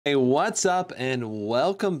Hey, what's up, and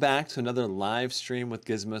welcome back to another live stream with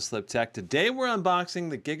Gizmo Slip Tech. Today we're unboxing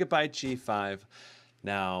the Gigabyte G5.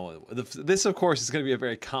 Now, this of course is going to be a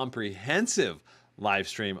very comprehensive live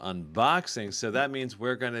stream unboxing, so that means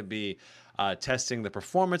we're going to be testing the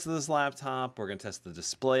performance of this laptop. We're going to test the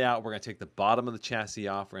display out. We're going to take the bottom of the chassis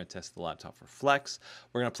off. We're going to test the laptop for flex.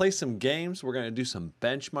 We're going to play some games. We're going to do some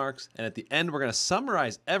benchmarks, and at the end we're going to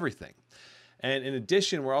summarize everything. And in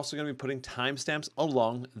addition, we're also going to be putting timestamps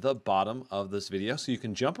along the bottom of this video so you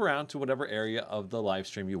can jump around to whatever area of the live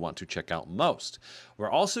stream you want to check out most.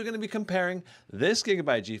 We're also going to be comparing this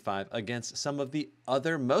Gigabyte G5 against some of the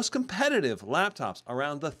other most competitive laptops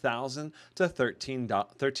around the $1,000 to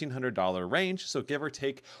 $1,300 range, so give or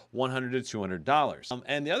take $100 to $200.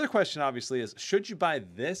 And the other question obviously is, should you buy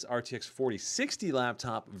this RTX 4060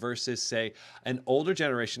 laptop versus, say, an older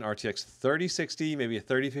generation RTX 3060, maybe a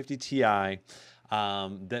 3050 Ti,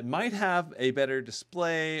 that might have a better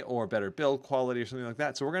display or better build quality or something like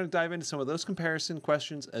that. So we're going to dive into some of those comparison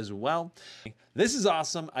questions as well. This is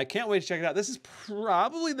awesome. I can't wait to check it out. This is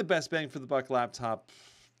probably the best bang for the buck laptop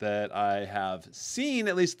that I have seen,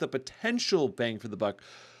 at least the potential bang for the buck.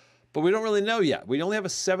 But we don't really know yet. We only have a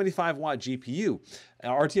 75-watt GPU,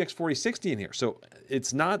 RTX 4060 in here. So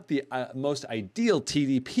it's not the most ideal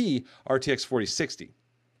TDP RTX 4060.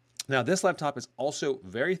 Now, this laptop is also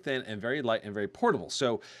very thin and very light and very portable.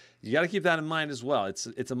 So you got to keep that in mind as well. It's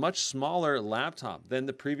a much smaller laptop than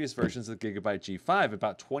the previous versions of the Gigabyte G5,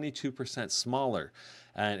 about 22% smaller.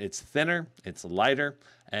 And it's thinner, it's lighter,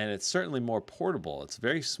 and it's certainly more portable. It's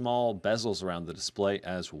very small bezels around the display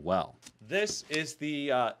as well. This is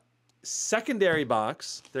the secondary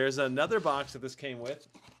box. There's another box that this came with.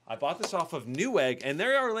 I bought this off of Newegg, and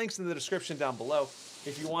there are links in the description down below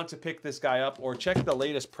if you want to pick this guy up or check the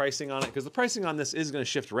latest pricing on it, because the pricing on this is going to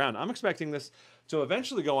shift around. I'm expecting this to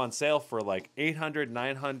eventually go on sale for like $800,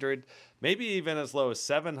 $900, maybe even as low as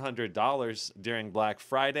 $700 during Black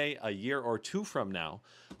Friday a year or two from now.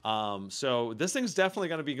 So this thing's definitely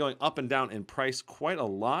going to be going up and down in price quite a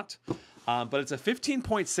lot. But it's a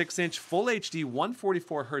 15.6-inch Full HD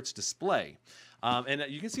 144 Hertz display. And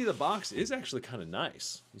you can see the box is actually kind of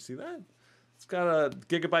nice. You see that? It's got a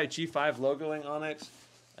Gigabyte G5 logoing on it.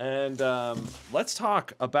 And let's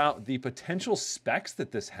talk about the potential specs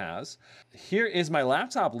that this has. Here is my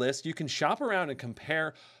laptop list. You can shop around and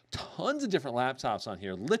compare tons of different laptops on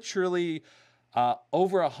here. Literally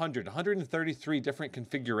over 133 different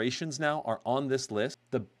configurations now are on this list.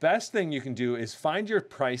 The best thing you can do is find your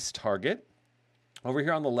price target. Over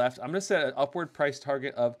here on the left, I'm going to set an upward price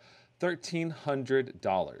target of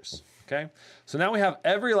 $1,300. Okay, so now we have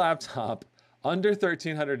every laptop under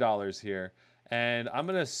 $1,300 here, and I'm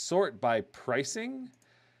going to sort by pricing,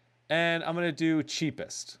 and I'm going to do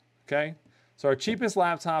cheapest. Okay, so our cheapest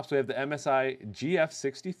laptops, we have the MSI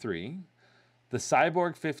GF63, the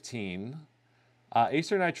Cyborg 15,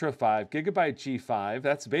 Acer Nitro 5, Gigabyte G5.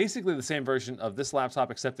 That's basically the same version of this laptop,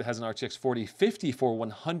 except it has an RTX 4050 for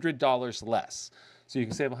 $100 less. So you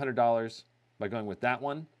can save $100 by going with that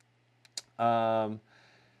one.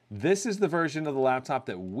 This is the version of the laptop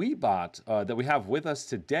that we bought, that we have with us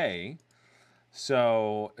today.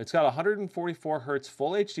 So it's got a 144 Hertz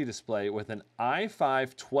Full HD display with an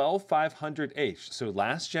i5 12500H, so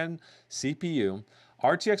last gen CPU,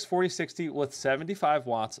 RTX 4060 with 75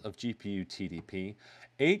 watts of GPU TDP,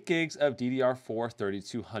 8 gigs of DDR4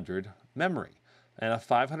 3200 memory, and a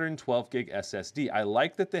 512 gig SSD. I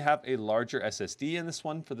like that they have a larger SSD in this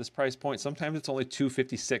one for this price point. Sometimes it's only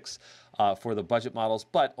 256 for the budget models,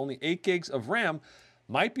 but only 8 gigs of RAM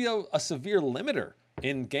might be a severe limiter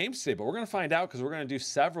in games today. But we're going to find out, because we're going to do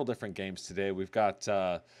several different games today. We've got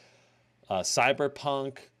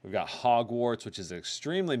Cyberpunk, we've got Hogwarts, which is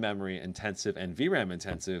extremely memory intensive and VRAM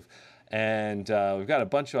intensive, and we've got a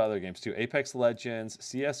bunch of other games too. Apex Legends,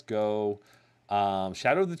 CSGO,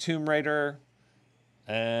 Shadow of the Tomb Raider,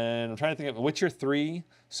 and I'm trying to think of Witcher 3.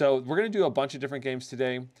 So we're going to do a bunch of different games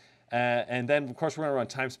today. And then, of course, we're going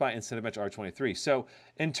to run TimeSpy and Cinebench R23. So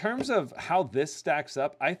in terms of how this stacks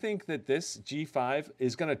up, I think that this G5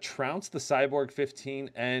 is going to trounce the Cyborg 15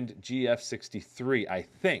 and GF63, I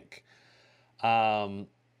think.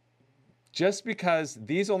 Just because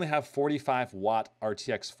these only have 45-watt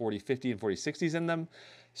RTX 4050 and 4060s in them.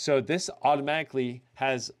 So this automatically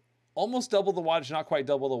has almost double the wattage, not quite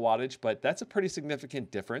double the wattage, but that's a pretty significant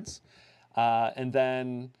difference. And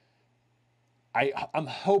then I'm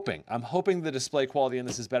hoping the display quality in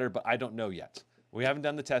this is better, but I don't know yet. We haven't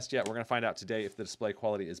done the test yet. We're going to find out today if the display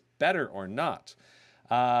quality is better or not.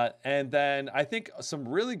 And then I think some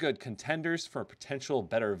really good contenders for potential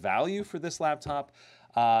better value for this laptop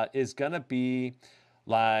is going to be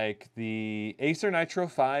like the Acer Nitro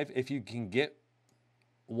 5, if you can get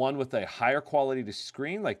one with a higher quality to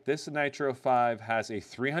screen, like this Nitro 5 has a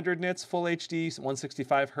 300 nits full HD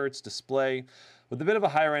 165 hertz display with a bit of a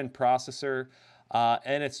higher end processor,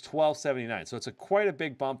 and it's $1279. So it's quite a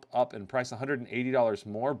big bump up in price, $180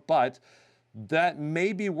 more, but that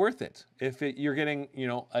may be worth it if you're getting, you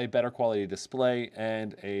know, a better quality display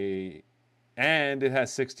and it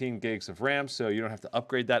has 16 gigs of RAM, so you don't have to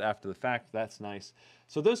upgrade that after the fact. That's nice.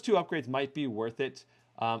 So those two upgrades might be worth it.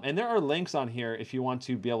 And there are links on here if you want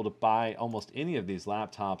to be able to buy almost any of these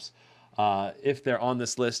laptops. If they're on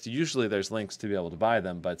this list, usually there's links to be able to buy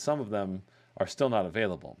them, but some of them are still not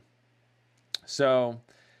available. So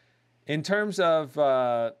in terms of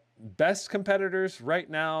best competitors right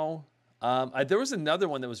now, there was another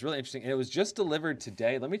one that was really interesting, and it was just delivered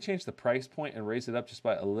today. Let me change the price point and raise it up just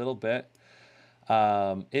by a little bit.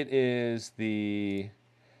 It is the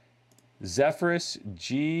Zephyrus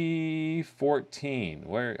G14.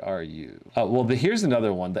 Where are you? Well, here's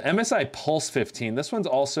another one, the MSI Pulse 15. This one's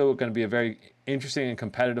also going to be a very interesting and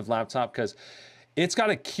competitive laptop because it's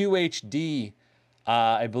got a QHD,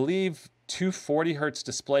 I believe, 240 hertz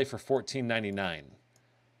display for $1499.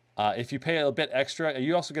 If you pay a bit extra,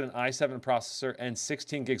 you also get an i7 processor and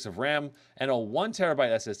 16 gigs of RAM and a 1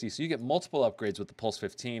 terabyte SSD. So you get multiple upgrades with the Pulse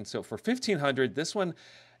 15. So for $1,500, this one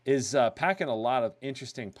is packing a lot of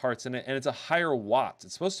interesting parts in it, and it's a higher watt.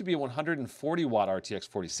 It's supposed to be a 140 watt RTX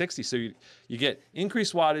 4060. So you get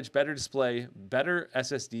increased wattage, better display, better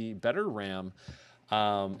SSD, better RAM.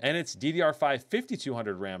 And it's DDR5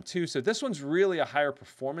 5200 RAM too. So this one's really a higher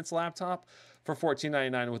performance laptop for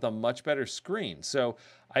 $1499 with a much better screen. So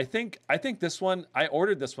I think this one, I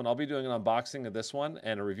ordered this one. I'll be doing an unboxing of this one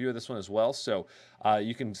and a review of this one as well. So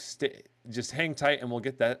you can just hang tight and we'll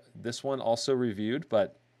get this one also reviewed.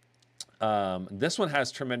 But this one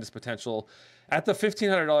has tremendous potential. At the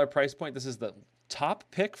 $1,500 price point, this is the top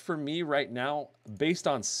pick for me right now based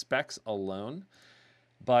on specs alone.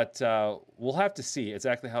 But we'll have to see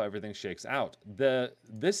exactly how everything shakes out.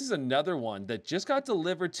 This is another one that just got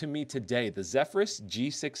delivered to me today, the Zephyrus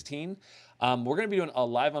G16. We're going to be doing a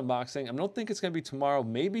live unboxing. I don't think it's going to be tomorrow,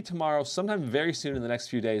 maybe tomorrow, sometime very soon in the next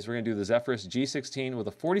few days. We're going to do the Zephyrus G16 with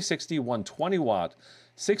a 4060 120 watt,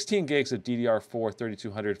 16 gigs of DDR4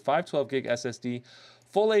 3200, 512 gig SSD,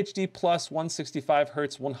 Full HD plus 165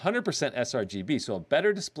 hertz, 100% sRGB. So a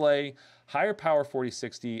better display, higher power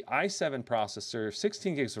 4060, i7 processor,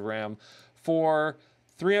 16 gigs of RAM for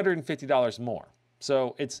 $350 more.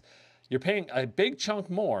 So you're paying a big chunk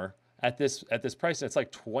more at this price. It's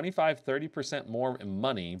like 25-30% more in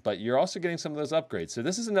money, but you're also getting some of those upgrades. So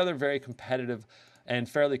this is another very competitive and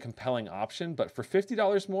fairly compelling option. But for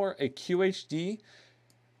 $50 more, a QHD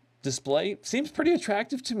display seems pretty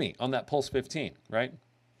attractive to me on that Pulse 15, right?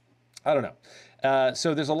 I don't know.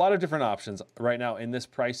 So there's a lot of different options right now in this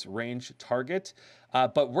price range target,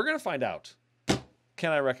 but we're gonna find out.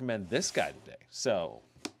 Can I recommend this guy today? So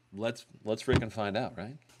let's freaking find out,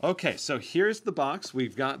 right? Okay, so here's the box.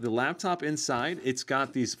 We've got the laptop inside. It's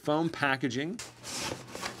got these foam packaging.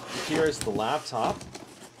 Here's the laptop.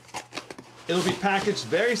 It'll be packaged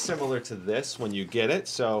very similar to this when you get it.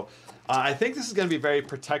 So I think this is going to be very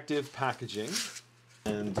protective packaging.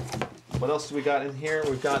 And what else do we got in here?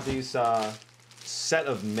 We've got these set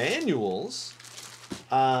of manuals.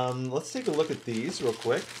 Let's take a look at these real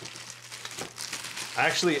quick.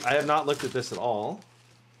 Actually, I have not looked at this at all.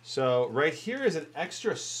 So right here is an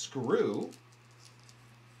extra screw.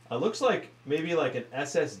 It looks like maybe like an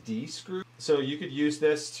SSD screw. So you could use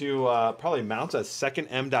this to probably mount a second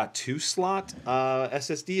M.2 slot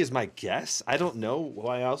SSD is my guess. I don't know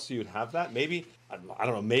why else you would have that. Maybe, I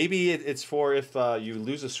don't know, maybe it's for if you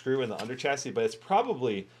lose a screw in the under chassis, but it's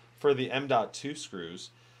probably for the M.2 screws.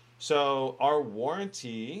 So our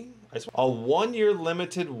warranty, a 1-year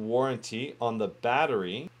limited warranty on the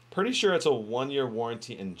battery. Pretty sure it's a 1-year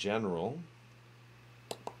warranty in general.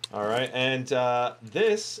 All right, and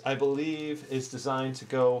this, I believe, is designed to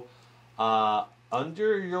go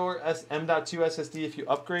under your M.2 SSD if you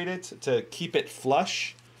upgrade it to keep it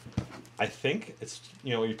flush. I think it's,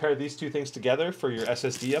 you know, you pair these two things together for your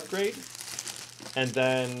SSD upgrade. And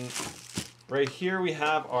then right here we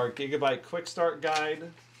have our Gigabyte Quick Start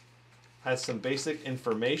Guide. Has some basic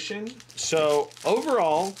information. So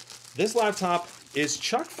overall, this laptop is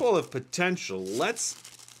chock full of potential. Let's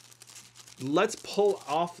pull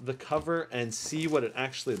off the cover and see what it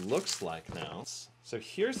actually looks like now. So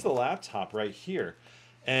here's the laptop right here.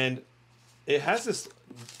 And it has this,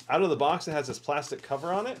 out of the box, it has this plastic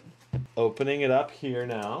cover on it. Opening it up here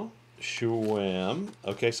now. Shwam.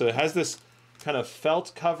 Okay, so it has this kind of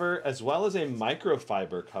felt cover as well as a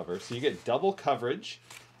microfiber cover. So you get double coverage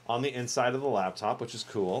on the inside of the laptop, which is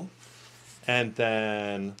cool. And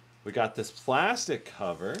then we got this plastic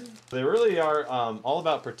cover. They really are all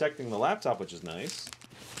about protecting the laptop, which is nice.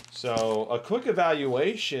 So a quick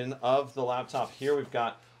evaluation of the laptop here. We've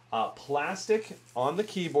got plastic on the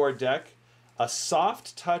keyboard deck, a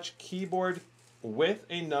soft touch keyboard with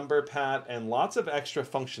a number pad and lots of extra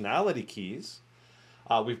functionality keys.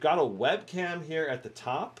 We've got a webcam here at the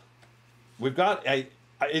top. We've got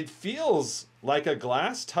it feels like a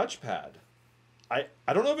glass touchpad.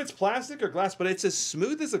 I don't know if it's plastic or glass, but it's as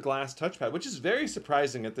smooth as a glass touchpad, which is very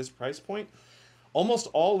surprising at this price point. Almost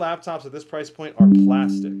all laptops at this price point are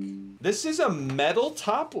plastic. This is a metal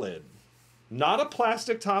top lid. Not a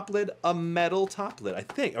plastic top lid, a metal top lid, I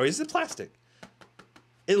think. Or is it plastic?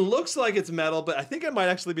 It looks like it's metal, but I think it might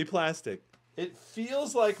actually be plastic. It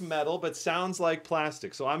feels like metal, but sounds like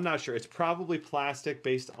plastic, so I'm not sure. It's probably plastic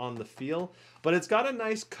based on the feel, but it's got a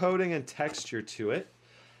nice coating and texture to it.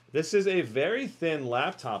 This is a very thin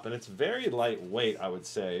laptop, and it's very lightweight, I would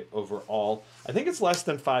say, overall. I think it's less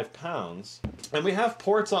than 5 pounds. And we have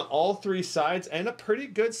ports on all 3 sides and a pretty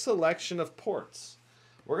good selection of ports.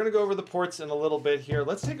 We're going to go over the ports in a little bit here.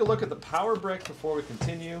 Let's take a look at the power brick before we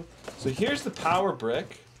continue. So here's the power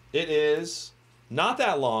brick. It is not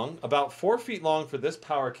that long, about 4 feet long for this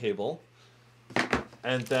power cable.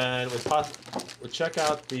 And then we'll check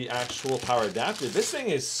out the actual power adapter. This thing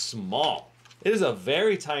is small. It is a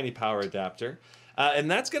very tiny power adapter,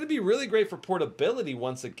 and that's going to be really great for portability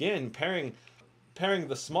once again. Pairing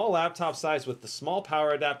the small laptop size with the small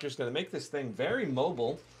power adapter is going to make this thing very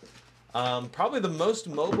mobile. Probably the most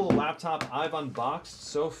mobile laptop I've unboxed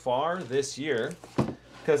so far this year,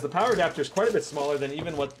 because the power adapter is quite a bit smaller than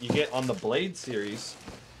even what you get on the Blade series.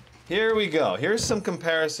 Here we go. Here's some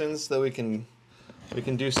comparisons that we can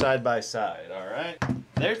do side by side, all right?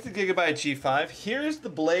 There's the Gigabyte G5. Here's the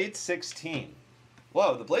Blade 16.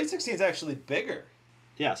 Whoa, the Blade 16 is actually bigger.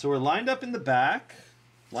 Yeah, so we're lined up in the back,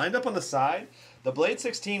 lined up on the side. The Blade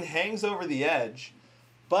 16 hangs over the edge,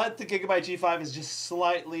 but the Gigabyte G5 is just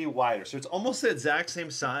slightly wider. So it's almost the exact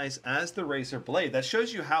same size as the Razer Blade. That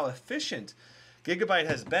shows you how efficient Gigabyte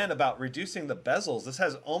has been about reducing the bezels. This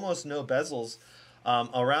has almost no bezels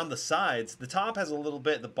around the sides. The top has a little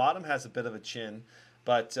bit, the bottom has a bit of a chin.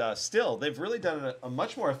 But still, they've really done a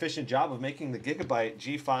much more efficient job of making the Gigabyte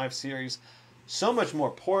G5 series so much more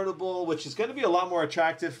portable, which is going to be a lot more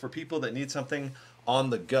attractive for people that need something on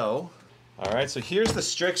the go. All right, so here's the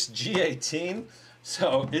Strix G18.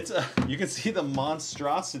 So you can see the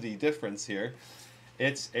monstrosity difference here.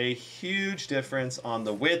 It's a huge difference on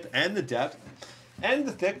the width and the depth and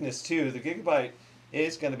the thickness too. The Gigabyte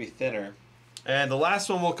is going to be thinner. And the last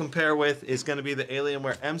one we'll compare with is going to be the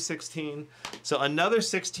Alienware M16. So another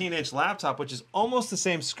 16-inch laptop, which is almost the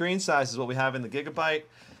same screen size as what we have in the Gigabyte.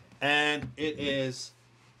 And it is,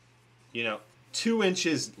 2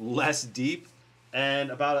 inches less deep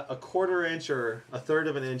and about a 1/4 inch or 1/3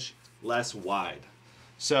 of an inch less wide.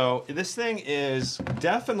 So this thing is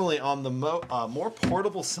definitely on the more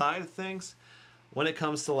portable side of things when it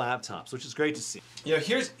comes to laptops, which is great to see.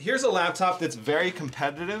 Here's a laptop that's very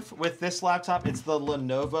competitive with this laptop. It's the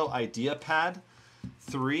Lenovo Ideapad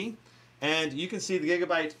 3. And you can see the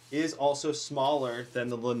Gigabyte is also smaller than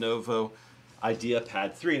the Lenovo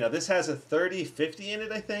Ideapad 3. Now this has a 3050 in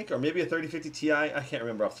it, I think, or maybe a 3050 Ti. I can't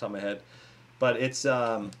remember off the top of my head. But it's,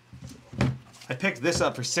 I picked this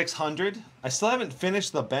up for $600. I still haven't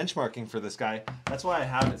finished the benchmarking for this guy. That's why I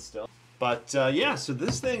have it still. But yeah, so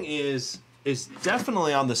this thing is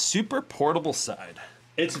definitely on the super portable side.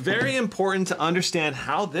 It's very important to understand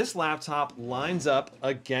how this laptop lines up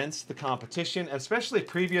against the competition, especially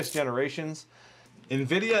previous generations.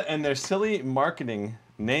 NVIDIA and their silly marketing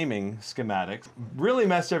naming schematics really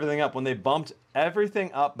messed everything up when they bumped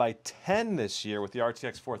everything up by 10 this year with the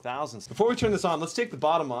RTX 4000s. Before we turn this on, let's take the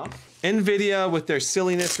bottom off. NVIDIA, with their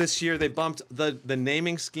silliness this year, they bumped the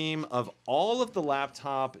naming scheme of all of the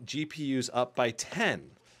laptop GPUs up by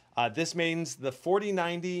 10. This means the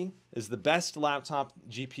 4090 is the best laptop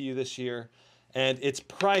GPU this year, and it's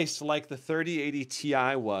priced like the 3080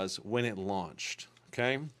 Ti was when it launched,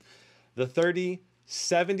 okay? The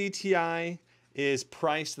 3070 Ti is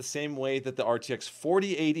priced the same way that the RTX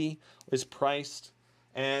 4080 is priced,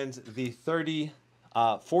 and the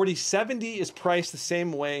 4070 is priced the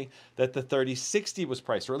same way that the 3060 was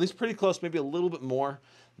priced, or at least pretty close, maybe a little bit more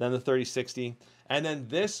than the 3060. And then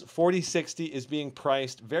this 4060 is being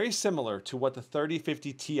priced very similar to what the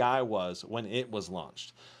 3050 Ti was when it was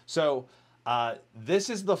launched. So This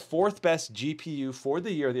is the fourth best GPU for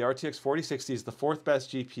the year. The RTX 4060 is the fourth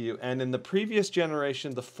best GPU. And in the previous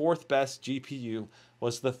generation, the fourth best GPU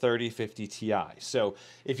was the 3050 Ti. So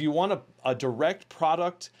if you want a direct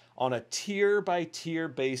product on a tier by tier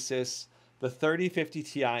basis, the 3050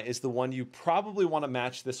 Ti is the one you probably want to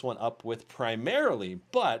match this one up with primarily,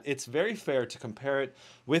 but it's very fair to compare it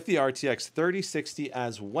with the RTX 3060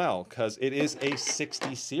 as well, because it is a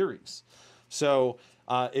 60 series. So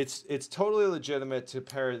it's totally legitimate to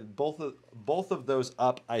pair both of those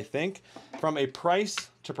up, I think. From a price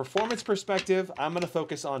to performance perspective, I'm going to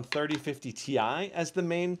focus on 3050 Ti as the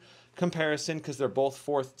main comparison, because they're both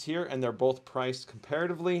fourth tier and they're both priced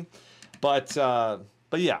comparatively.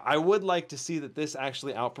 But yeah, I would like to see that this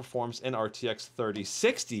actually outperforms an RTX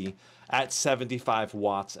 3060 at 75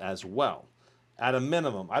 watts as well, at a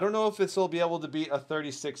minimum. I don't know if this will be able to beat a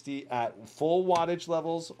 3060 at full wattage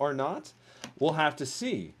levels or not. We'll have to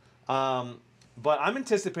see. But I'm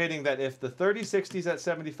anticipating that if the 3060 is at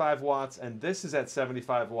 75 watts and this is at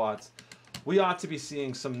 75 watts, we ought to be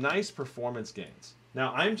seeing some nice performance gains.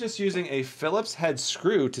 Now, I'm just using a Phillips head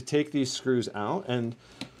screw to take these screws out, and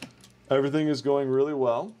everything is going really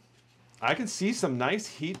well. I can see some nice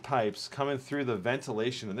heat pipes coming through the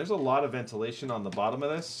ventilation, and there's a lot of ventilation on the bottom of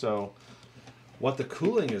this, so what the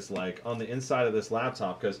cooling is like on the inside of this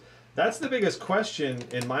laptop, because that's the biggest question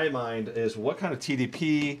in my mind, is what kind of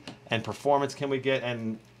TDP and performance can we get,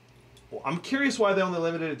 and I'm curious why they only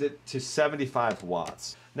limited it to 75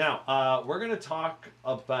 watts. Now, we're going to talk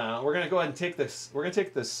about, we're going to go ahead and take this, we're going to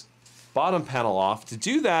take this bottom panel off. To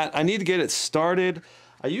do that, I need to get it started.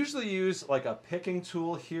 I usually use like a picking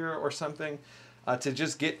tool here or something to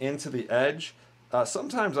just get into the edge.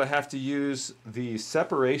 Sometimes I have to use the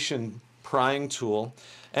separation prying tool,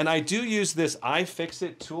 and I do use this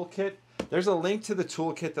iFixit toolkit. There's a link to the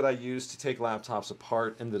toolkit that I use to take laptops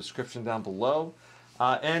apart in the description down below.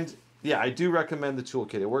 And yeah, I do recommend the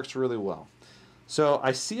toolkit. It works really well. So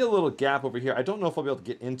I see a little gap over here. I don't know if I'll be able to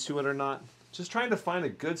get into it or not. Just trying to find a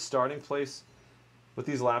good starting place with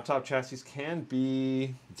these laptop chassis can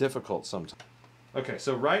be difficult sometimes. Okay,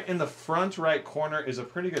 so right in the front right corner is a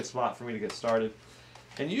pretty good spot for me to get started.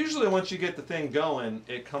 And usually once you get the thing going,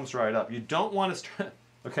 it comes right up. You don't want to start,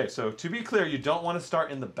 okay, so to be clear, you don't want to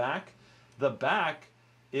start in the back. The back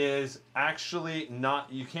is actually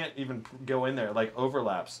not, you can't even go in there, like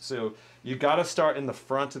overlaps. So you got to start in the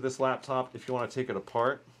front of this laptop if you want to take it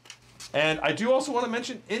apart. And I do also want to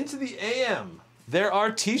mention Into the AM. There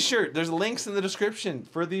are t-shirts. There's links in the description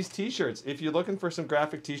for these t-shirts. If you're looking for some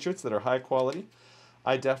graphic t-shirts that are high quality,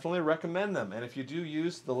 I definitely recommend them. And if you do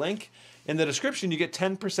use the link in the description, you get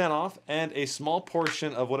 10% off, and a small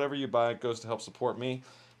portion of whatever you buy goes to help support me.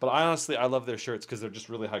 But I love their shirts because they're just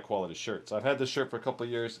really high quality shirts. I've had this shirt for a couple of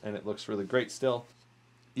years and it looks really great still.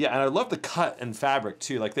 Yeah, and I love the cut and fabric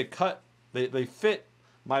too. Like they fit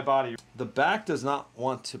my body. The back does not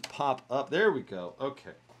want to pop up. There we go.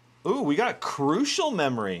 Okay. Ooh, we got crucial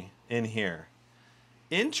memory in here.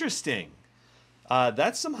 Interesting.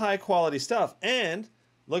 That's some high quality stuff. And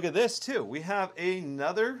look at this too. We have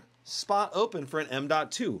another spot open for an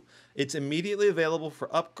M.2. It's immediately available for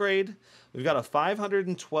upgrade. We've got a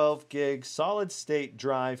 512 gig solid state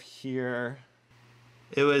drive here.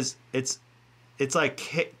 It's like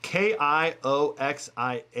Kioxia,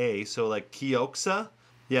 so like Kioxa.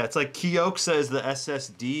 Yeah, it's like Kioxa is the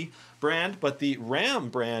SSD brand, but the RAM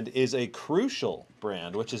brand is a Crucial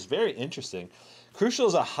brand, which is very interesting. Crucial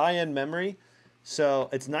is a high-end memory, so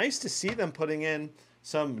it's nice to see them putting in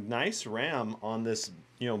some nice RAM on this,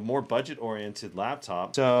 more budget-oriented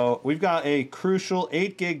laptop. So we've got a Crucial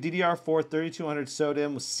 8 gig DDR4 3200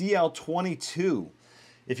 SODIMM with CL22.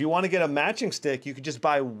 If you want to get a matching stick, you could just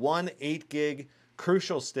buy one 8 gig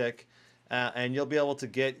Crucial stick, and you'll be able to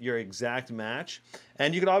get your exact match.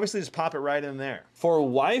 And you could obviously just pop it right in there. For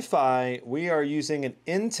Wi-Fi, we are using an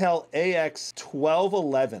Intel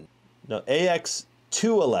AX211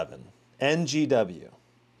 NGW.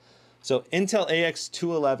 So Intel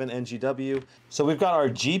AX211 NGW. So we've got our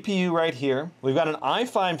GPU right here. We've got an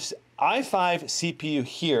i5 CPU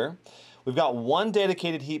here. We've got one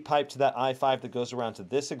dedicated heat pipe to that i5 that goes around to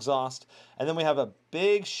this exhaust. And then we have a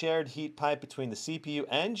big shared heat pipe between the CPU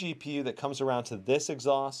and GPU that comes around to this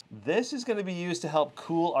exhaust. This is going to be used to help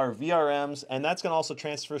cool our VRMs, and that's going to also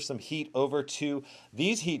transfer some heat over to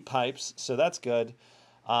these heat pipes, so that's good.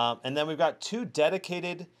 And then we've got two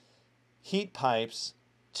dedicated heat pipes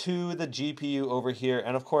to the GPU over here.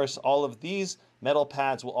 And of course, all of these metal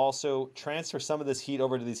pads will also transfer some of this heat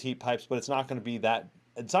over to these heat pipes, but it's not going to be that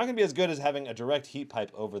it's not going to be as good as having a direct heat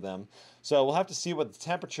pipe over them. So we'll have to see what the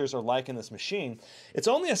temperatures are like in this machine. It's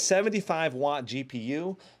only a 75 watt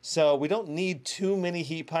GPU, so we don't need too many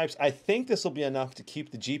heat pipes. I think this will be enough to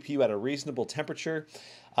keep the GPU at a reasonable temperature.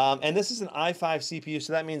 And this is an i5 CPU,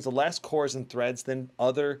 so that means less cores and threads than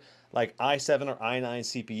other like i7 or i9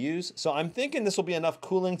 CPUs. So I'm thinking this will be enough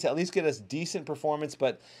cooling to at least get us decent performance.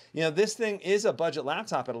 But you know, this thing is a budget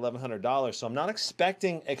laptop at $1,100, so I'm not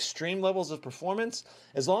expecting extreme levels of performance.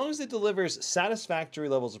 As long as it delivers satisfactory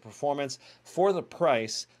levels of performance for the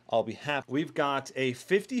price, I'll be happy. We've got a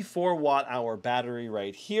 54 watt hour battery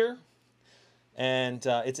right here. And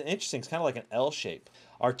it's interesting, it's kind of like an L shape.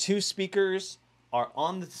 Our two speakers are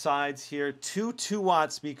on the sides here, two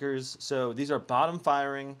 2-watt speakers. So these are bottom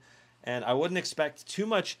firing, and I wouldn't expect too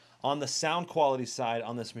much on the sound quality side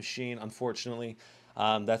on this machine, unfortunately.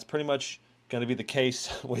 That's pretty much going to be the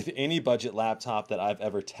case with any budget laptop that I've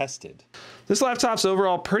ever tested. This laptop's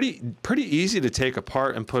overall pretty easy to take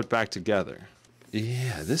apart and put back together.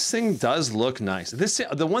 Yeah, this thing does look nice.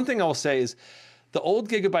 The one thing I will say is the old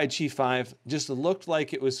Gigabyte G5 just looked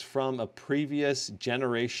like it was from a previous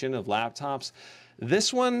generation of laptops.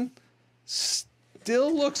 This one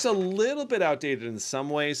still looks a little bit outdated in some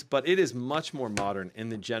ways, but it is much more modern in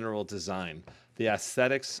the general design. The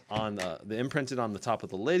aesthetics on the imprinted on the top of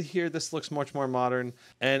the lid here, this looks much more modern.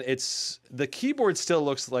 And the keyboard still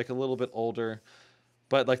looks like a little bit older,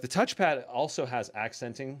 but like the touchpad also has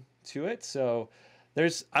accenting to it. So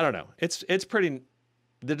I don't know, it's pretty,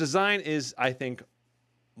 the design is, I think,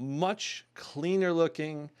 much cleaner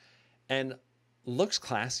looking and looks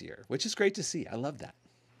classier, which is great to see. I love that.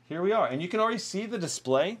 Here we are, and you can already see the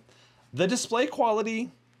display. The display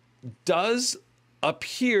quality does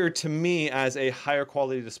appear to me as a higher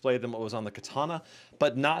quality display than what was on the Katana,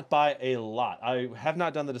 but not by a lot. I have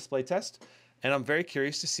not done the display test, and I'm very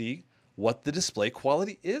curious to see what the display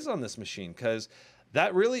quality is on this machine, because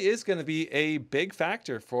that really is going to be a big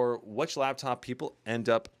factor for which laptop people end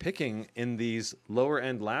up picking in these lower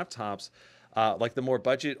end laptops, like the more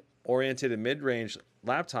budget oriented and mid-range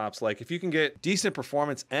laptops. Like if you can get decent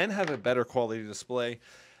performance and have a better quality display,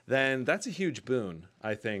 then that's a huge boon,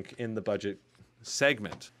 I think, in the budget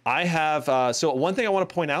segment. I have, so one thing I want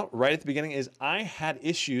to point out right at the beginning is I had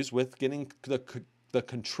issues with getting the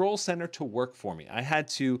control center to work for me. I had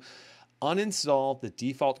to uninstall the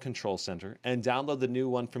default control center and download the new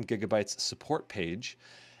one from Gigabyte's support page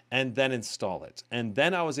and then install it. And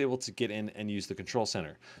then I was able to get in and use the control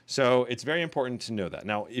center. So it's very important to know that.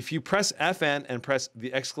 Now, if you press FN and press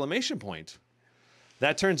the exclamation point,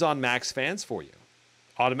 that turns on max fans for you.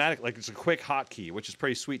 Automatic, like it's a quick hotkey, which is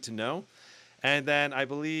pretty sweet to know. And then I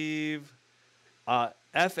believe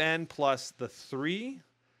FN plus the 3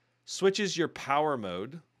 switches your power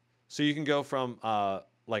mode. So you can go from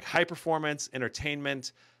like high performance,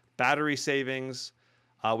 entertainment, battery savings,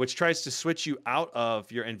 which tries to switch you out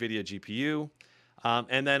of your NVIDIA GPU,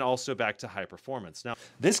 and then also back to high performance. Now,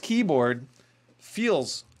 this keyboard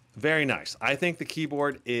feels very nice. I think the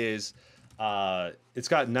keyboard is, it's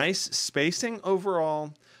got nice spacing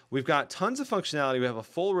overall. We've got tons of functionality. We have a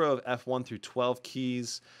full row of F1 through 12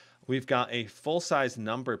 keys. We've got a full-size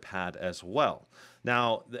number pad as well.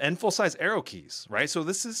 Now, and full-size arrow keys, right? So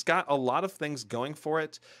this has got a lot of things going for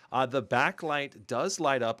it. The backlight does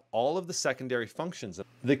light up all of the secondary functions.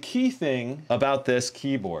 The key thing about this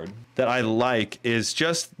keyboard that I like is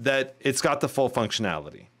just that it's got the full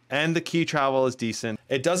functionality. And the key travel is decent.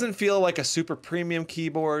 It doesn't feel like a super premium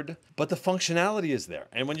keyboard, but the functionality is there.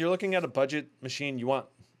 And when you're looking at a budget machine, you want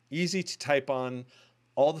easy to type on,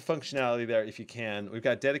 all the functionality there if you can. We've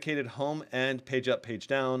got dedicated home and page up, page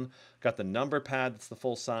down. Got the number pad, that's the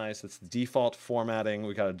full size, that's the default formatting.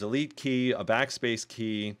 We've got a delete key, a backspace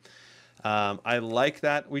key. I like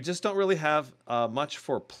that. We just don't really have much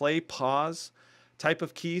for play, pause type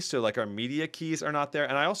of keys. So like our media keys are not there.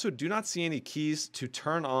 And I also do not see any keys to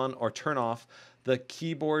turn on or turn off the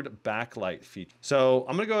keyboard backlight feature. So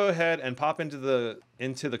I'm gonna go ahead and pop into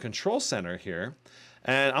the control center here.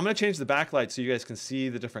 And I'm going to change the backlight so you guys can see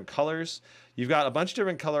the different colors. You've got a bunch of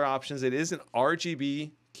different color options. It is an RGB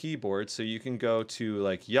keyboard, so you can go to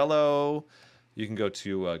like yellow, you can go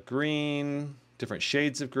to green, different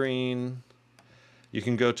shades of green. You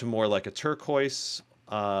can go to more like a turquoise,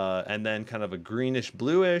 and then kind of a greenish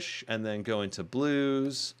bluish, and then go into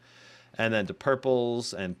blues, and then to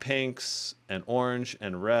purples and pinks and orange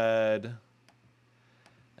and red.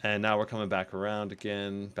 And now we're coming back around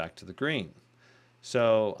again, back to the green.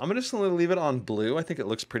 So I'm just going to leave it on blue. I think it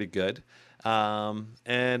looks pretty good.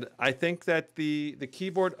 And I think that the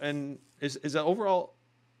keyboard is an overall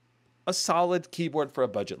a solid keyboard for a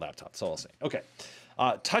budget laptop. That's all I'll say. Okay.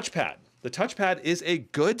 Touchpad. The touchpad is a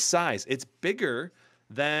good size. It's bigger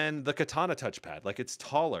than the Katana touchpad. Like, it's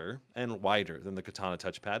taller and wider than the Katana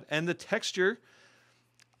touchpad. And the texture,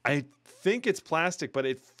 I think it's plastic, but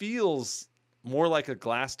it feels more like a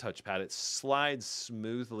glass touchpad. It slides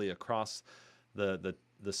smoothly across the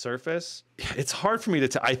surface. It's hard for me to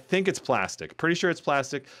tell. I think it's plastic. Pretty sure it's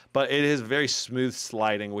plastic, but it is very smooth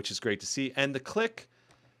sliding, which is great to see. And the click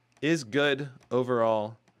is good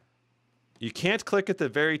overall. You can't click at the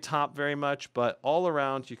very top very much, but all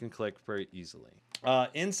around you can click very easily.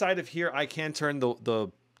 Inside of here, I can turn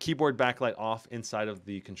the keyboard backlight off inside of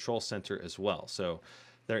the control center as well. So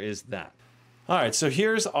there is that. All right, so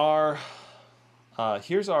here's our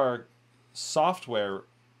software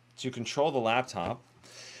to control the laptop.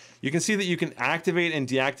 You can see that you can activate and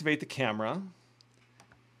deactivate the camera.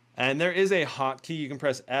 And there is a hotkey. You can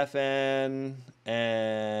press FN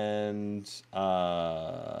and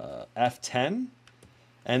F10.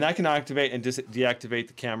 And that can activate and deactivate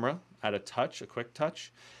the camera at a touch, a quick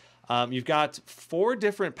touch. You've got 4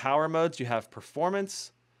 different power modes. You have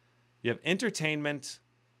performance, you have entertainment,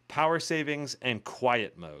 power savings, and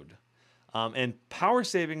quiet mode. And power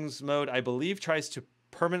savings mode, I believe, tries to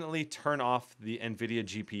permanently turn off the NVIDIA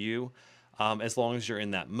GPU as long as you're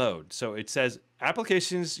in that mode. So it says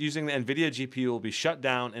applications using the NVIDIA GPU will be shut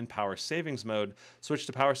down in power savings mode. Switch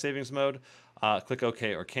to power savings mode, click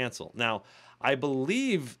OK or cancel. Now, I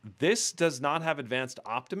believe this does not have advanced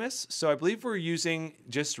Optimus. So I believe we're using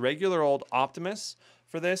just regular old Optimus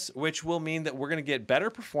for this, which will mean that we're going to get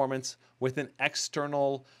better performance with an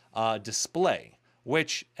external display,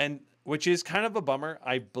 which is kind of a bummer.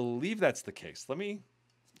 I believe that's the case. Let me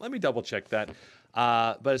double check that.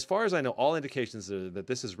 But as far as I know, all indications are that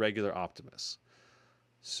this is regular Optimus.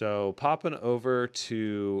 So popping over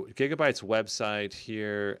to Gigabyte's website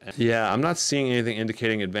here. Yeah, I'm not seeing anything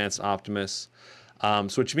indicating advanced Optimus, so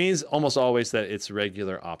which means almost always that it's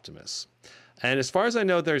regular Optimus. And as far as I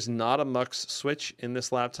know, there's not a MUX switch in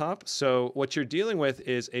this laptop. So what you're dealing with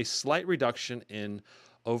is a slight reduction in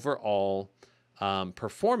overall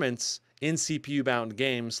performance in CPU-bound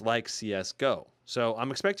games like CSGO. So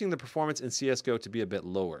I'm expecting the performance in CSGO to be a bit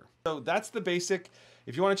lower. So that's the basic.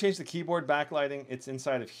 If you want to change the keyboard backlighting, it's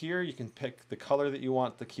inside of here. You can pick the color that you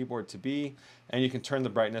want the keyboard to be, and you can turn the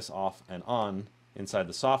brightness off and on inside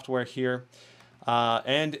the software here.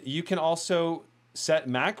 And you can also set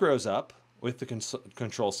macros up with the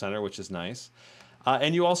control center, which is nice.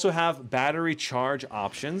 And you also have battery charge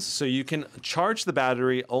options. So you can charge the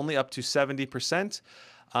battery only up to 70%.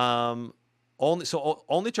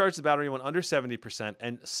 Only charge the battery when under 70%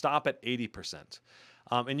 and stop at 80%.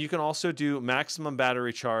 And you can also do maximum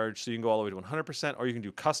battery charge, so you can go all the way to 100%, or you can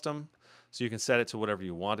do custom, so you can set it to whatever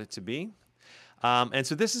you want it to be. And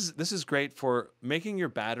so this is great for making your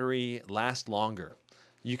battery last longer.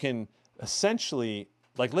 You can essentially,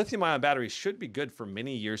 like, lithium-ion batteries should be good for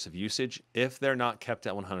many years of usage if they're not kept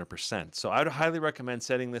at 100%. So I would highly recommend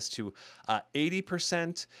setting this to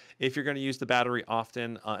 80% if you're going to use the battery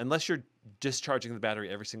often. Unless you're discharging the battery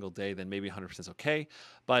every single day, then maybe 100% is okay.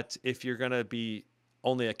 But if you're going to be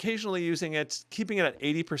only occasionally using it, keeping it at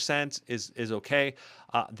 80% is okay.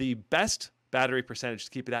 The best battery percentage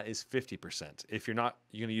to keep it at is 50%. If you're going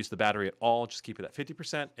to use the battery at all, just keep it at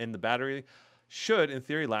 50%, and the battery should, in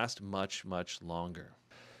theory, last much, much longer.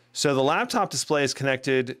 So the laptop display is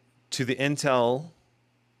connected to the Intel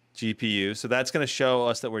GPU, so that's going to show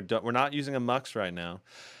us that we're not using a MUX right now.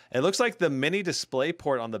 It looks like the mini display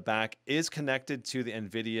port on the back is connected to the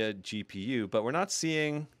NVIDIA GPU, but we're not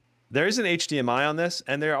seeing. There is an HDMI on this,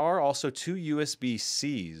 and there are also 2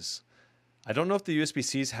 USB-Cs. I don't know if the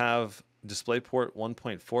USB-Cs have DisplayPort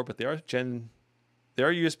 1.4, but they are USB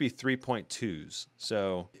 3.2s.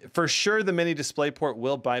 So for sure, the mini DisplayPort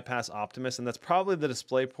will bypass Optimus, and that's probably the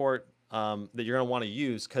DisplayPort that you're going to want to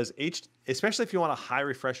use, because especially if you want a high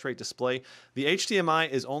refresh rate display, the HDMI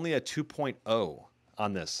is only a 2.0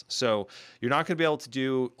 on this. So you're not going to be able to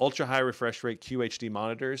do ultra high refresh rate QHD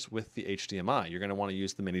monitors with the HDMI. You're going to want to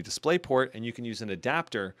use the mini DisplayPort, and you can use an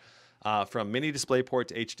adapter from mini DisplayPort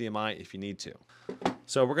to HDMI if you need to.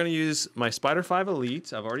 So we're going to use my Spyder 5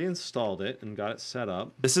 Elite. I've already installed it and got it set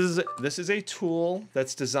up. This is a tool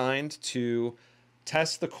that's designed to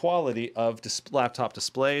test the quality of laptop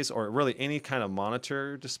displays, or really any kind of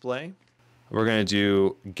monitor display. We're going to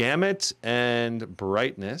do gamut and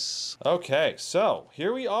brightness. Okay, so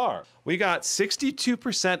here we are. We got 62%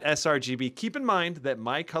 sRGB. Keep in mind that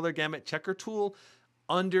my color gamut checker tool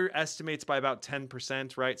underestimates by about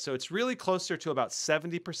 10%, right? So it's really closer to about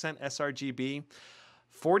 70% sRGB,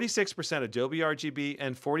 46% Adobe RGB,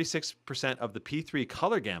 and 46% of the P3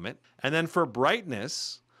 color gamut. And then for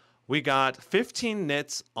brightness, We got 15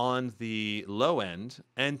 nits on the low end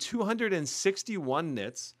and 261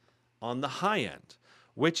 nits on the high end,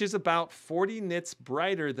 which is about 40 nits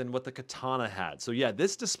brighter than what the Katana had. So yeah,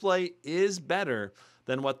 this display is better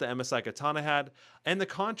than what the MSI Katana had, and the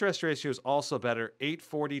contrast ratio is also better,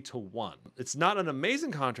 840 to 1. It's not an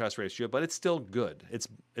amazing contrast ratio, but it's still good. It's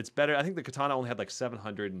better. I think the Katana only had like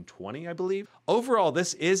 720, I believe. Overall,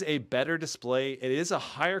 this is a better display. It is a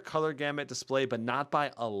higher color gamut display, but not by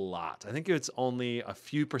a lot. I think it's only a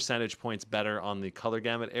few percentage points better on the color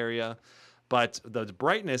gamut area. But the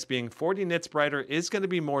brightness being 40 nits brighter is going to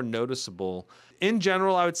be more noticeable. In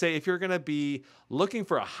general, I would say if you're going to be looking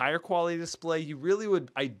for a higher quality display, you really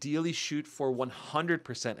would ideally shoot for 100%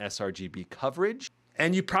 sRGB coverage.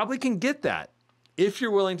 And you probably can get that if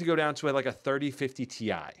you're willing to go down to like a 3050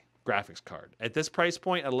 Ti graphics card. At this price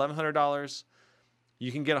point, at $1,100,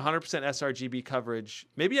 you can get 100% sRGB coverage,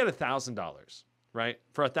 maybe at $1,000. Right?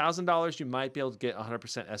 For $1,000, you might be able to get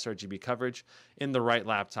 100% sRGB coverage in the right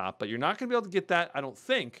laptop, but you're not going to be able to get that, I don't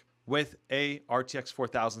think, with a RTX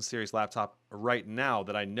 4000 series laptop right now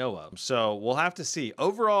that I know of. So we'll have to see.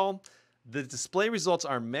 Overall, the display results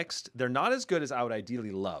are mixed. They're not as good as I would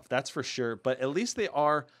ideally love, that's for sure, but at least they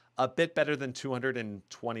are a bit better than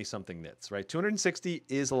 220 something nits, right? 260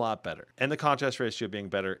 is a lot better, and the contrast ratio being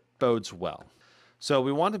better bodes well. So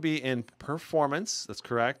we want to be in performance, that's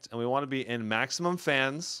correct, and we want to be in maximum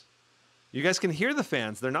fans. You guys can hear the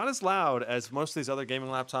fans. They're not as loud as most of these other gaming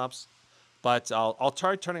laptops, but I'll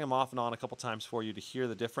try turning them off and on a couple times for you to hear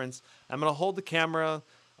the difference. I'm going to hold the camera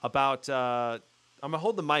about, I'm going to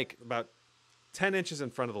hold the mic about 10 inches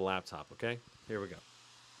in front of the laptop, okay? Here we go.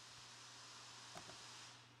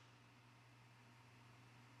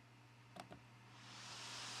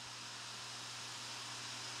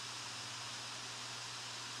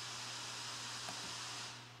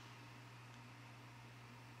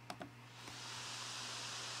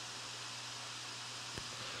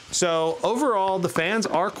 So overall, the fans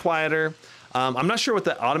are quieter. I'm not sure what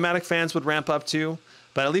the automatic fans would ramp up to,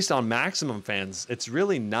 but at least on maximum fans, it's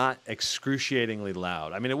really not excruciatingly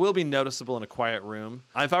loud. I mean, it will be noticeable in a quiet room.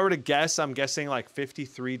 If I were to guess, I'm guessing like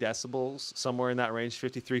 53 decibels, somewhere in that range,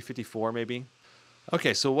 53, 54 maybe.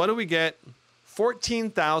 Okay, so what do we get?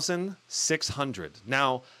 14,600.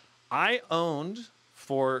 Now, I owned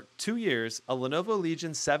for 2 years a Lenovo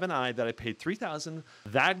Legion 7i that I paid $3,000.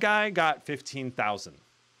 That guy got $15,000.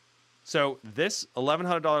 So this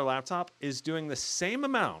 $1,100 laptop is doing the same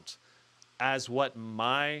amount as what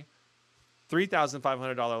my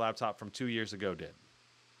 $3,500 laptop from 2 years ago did.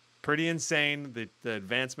 Pretty insane, the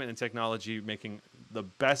advancement in technology making the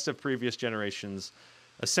best of previous generations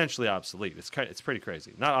essentially obsolete. It's pretty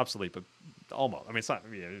crazy. Not obsolete, but almost. I mean, it's not.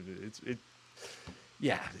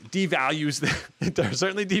 Yeah, devalues. It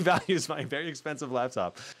certainly devalues my very expensive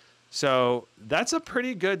laptop. So that's a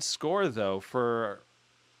pretty good score, though, for.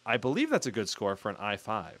 I believe that's a good score for an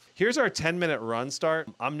i5. Here's our 10-minute run start.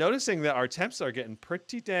 I'm noticing that our temps are getting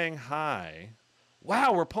pretty dang high.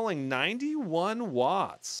 Wow, we're pulling 91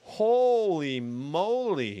 watts. Holy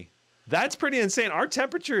moly. That's pretty insane. Our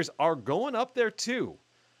temperatures are going up there too.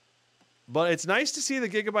 But it's nice to see the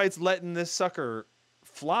Gigabytes letting this sucker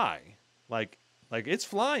fly. Like it's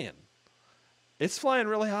flying. It's flying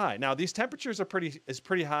really high. Now, these temperatures are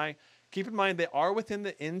pretty high. Keep in mind, they are within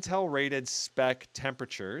the Intel-rated spec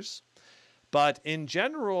temperatures. But in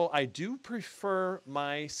general, I do prefer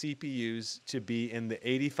my CPUs to be in the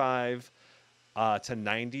 85 to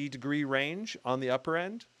 90 degree range on the upper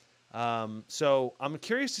end. So I'm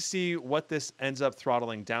curious to see what this ends up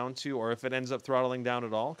throttling down to, or if it ends up throttling down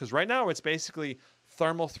at all. Because right now, it's basically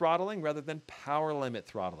thermal throttling rather than power limit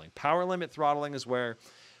throttling. Power limit throttling is where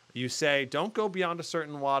you say, don't go beyond a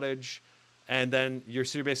certain wattage, and then you're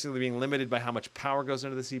basically being limited by how much power goes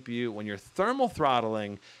into the CPU. When you're thermal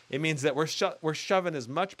throttling, it means that we're shoving as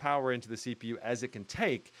much power into the CPU as it can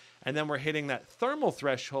take, and then we're hitting that thermal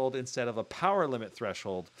threshold instead of a power limit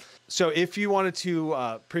threshold. So if you wanted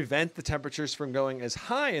to prevent the temperatures from going as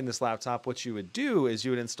high in this laptop, what you would do is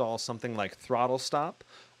you would install something like Throttle Stop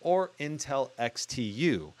or Intel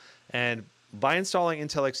XTU. And by installing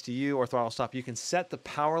Intel XTU or Throttle Stop, you can set the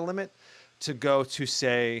power limit to go to,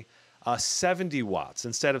 say, 70 watts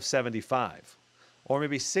instead of 75, or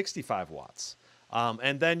maybe 65 watts.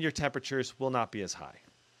 And then your temperatures will not be as high.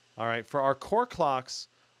 All right, for our core clocks,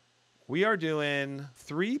 we are doing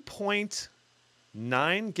 3.9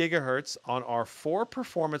 gigahertz on our 4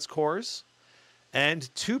 performance cores and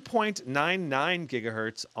 2.99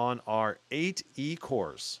 gigahertz on our 8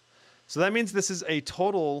 E-cores. So that means this is a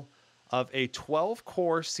total of a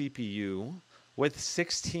 12-core CPU with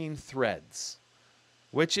 16 threads.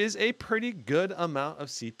 which is a pretty good amount of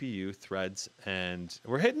CPU threads. And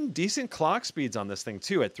we're hitting decent clock speeds on this thing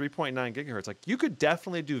too at 3.9 gigahertz. Like you could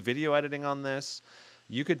definitely do video editing on this.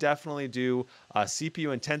 You could definitely do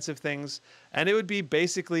CPU intensive things, and it would be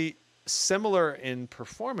basically similar in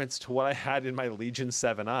performance to what I had in my Legion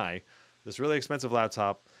 7i, this really expensive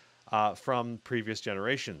laptop from previous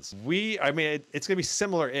generations. I mean, it's going to be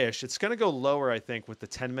similar-ish. It's going to go lower, I think, with the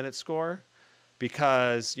 10-minute score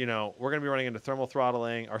because, you know, we're going to be running into thermal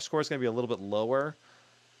throttling. Our score is going to be a little bit lower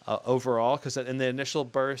overall, because in the initial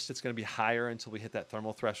burst, it's going to be higher until we hit that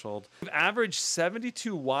thermal threshold. We've averaged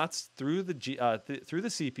 72 watts through the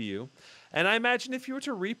CPU, and I imagine if you were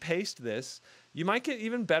to repaste this, you might get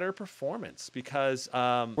even better performance because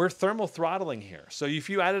we're thermal throttling here. So if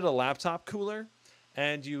you added a laptop cooler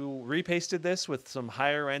and you repasted this with some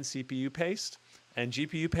higher end CPU paste and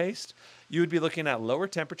GPU paste, you would be looking at lower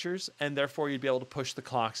temperatures, and therefore you'd be able to push the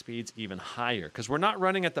clock speeds even higher because we're not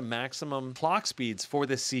running at the maximum clock speeds for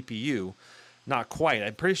this CPU. Not quite.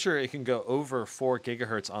 I'm pretty sure it can go over 4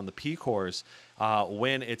 gigahertz on the P cores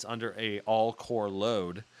when it's under a all core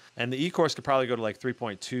load. And the E cores could probably go to like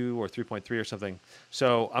 3.2 or 3.3 or something.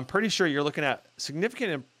 So I'm pretty sure you're looking at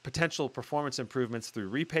significant potential performance improvements through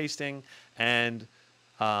repasting and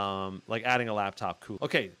like adding a laptop cooler.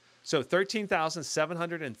 Okay, so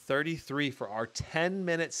 13,733 for our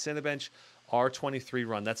 10-minute Cinebench R23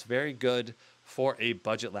 run. That's very good for a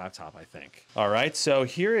budget laptop, I think. All right, so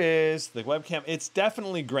here is the webcam. It's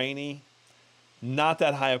definitely grainy, not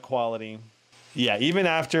that high of quality. Yeah, even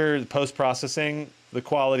after post-processing, the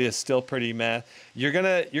quality is still pretty meh. You're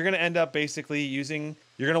gonna end up basically you're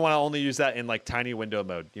gonna want to only use that in like tiny window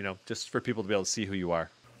mode, you know, just for people to be able to see who you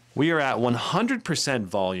are. We are at 100%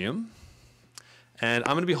 volume, and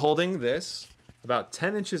I'm gonna be holding this about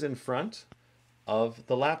 10 inches in front of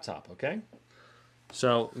the laptop, okay?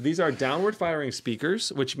 So these are downward firing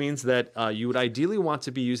speakers, which means that you would ideally want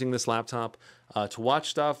to be using this laptop to watch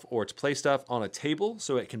stuff or to play stuff on a table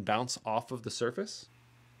so it can bounce off of the surface.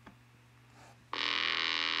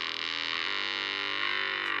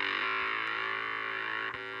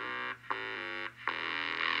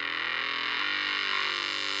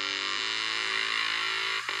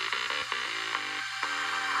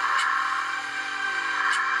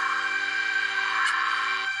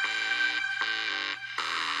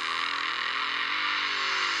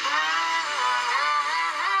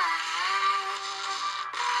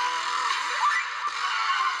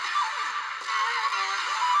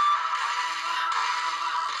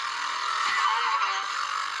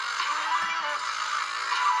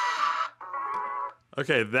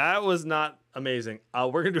 Okay, that was not amazing.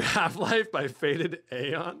 We're gonna do Half-Life by Faded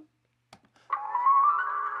Aeon.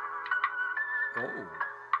 Oh.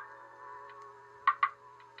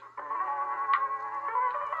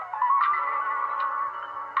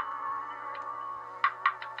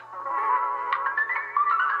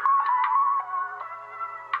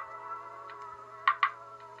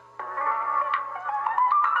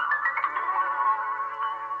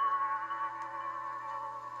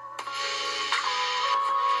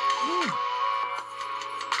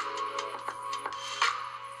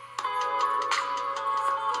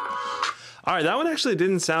 All right, that one actually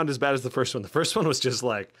didn't sound as bad as the first one. The first one was just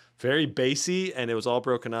like very bassy and it was all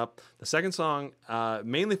broken up. The second song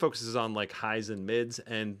mainly focuses on like highs and mids,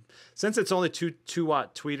 and since it's only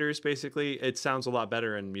 2-watt tweeters, basically, it sounds a lot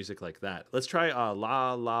better in music like that. Let's try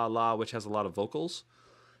La La La, which has a lot of vocals.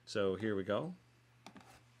 So here we go.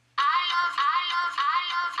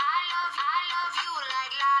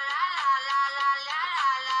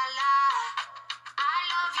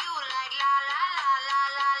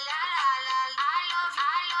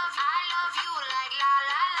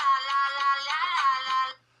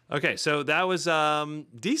 Okay, so that was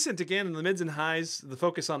decent again in the mids and highs. The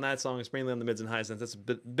focus on that song is mainly on the mids and highs, and that's a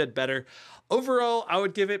bit better. Overall, I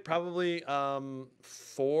would give it probably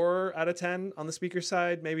 4 out of 10 on the speaker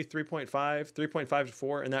side, maybe 3.5 to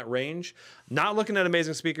 4 in that range. Not looking at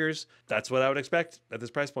amazing speakers. That's what I would expect at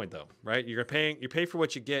this price point, though, right? You pay for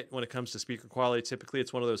what you get when it comes to speaker quality. Typically,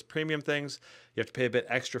 it's one of those premium things you have to pay a bit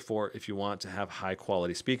extra for if you want to have high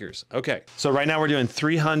quality speakers. Okay, so right now we're doing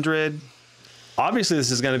 300. Obviously,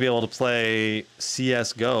 this is going to be able to play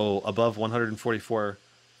CSGO above 144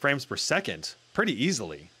 frames per second pretty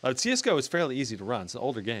easily. CSGO is fairly easy to run. It's an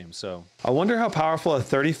older game, so. I wonder how powerful a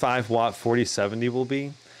 35-watt 4070 will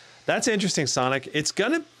be. That's interesting, Sonic. It's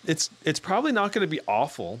probably not going to be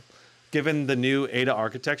awful, given the new Ada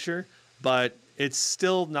architecture, but it's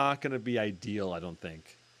still not going to be ideal, I don't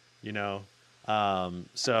think. You know?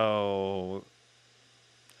 So...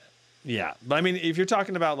 yeah, but I mean, if you're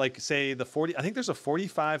talking about like, say, I think there's a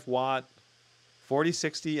 45-watt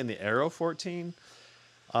 4060 in the Aero 14,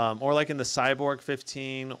 or like in the Cyborg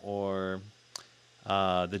 15, or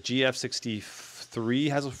the GF63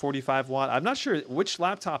 has a 45 watt. I'm not sure which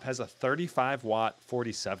laptop has a 35 watt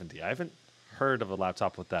 4070. I haven't heard of a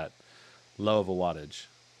laptop with that low of a wattage.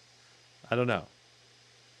 I don't know.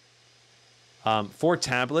 For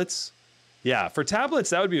tablets, yeah, for tablets,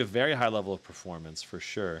 that would be a very high level of performance for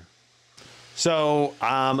sure. So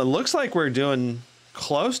it looks like we're doing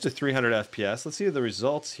close to 300 FPS. Let's see the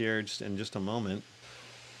results here just in just a moment.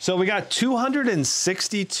 So we got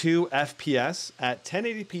 262 FPS at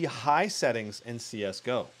 1080p high settings in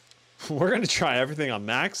CSGO. We're going to try everything on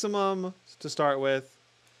maximum to start with.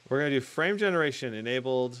 We're going to do frame generation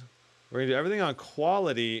enabled. We're going to do everything on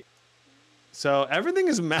quality. So everything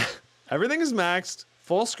is maxed.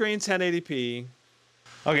 Full screen 1080p.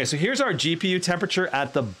 Okay, so here's our GPU temperature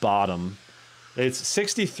at the bottom. It's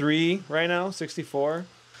 63 right now, 64.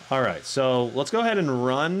 All right, so let's go ahead and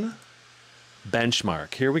run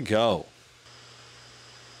benchmark. Here we go.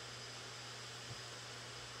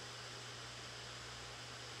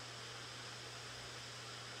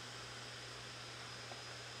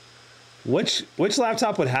 Which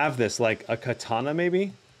laptop would have this? Like a Katana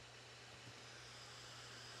maybe?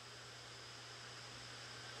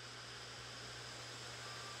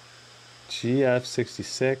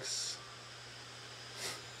 GF66.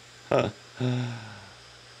 I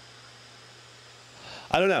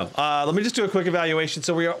don't know. Let me just do a quick evaluation.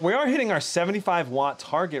 So we are hitting our 75 watt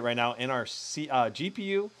target right now in our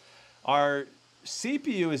GPU. Our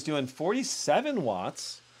CPU is doing 47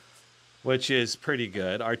 watts, which is pretty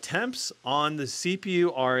good. Our temps on the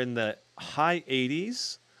CPU are in the high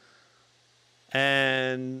 80s,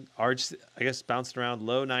 and our, I guess, bouncing around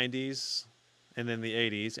low 90s and then the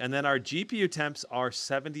 80s. And then our GPU temps are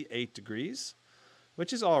 78 degrees,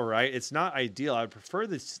 which is all right. It's not ideal. I would prefer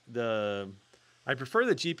the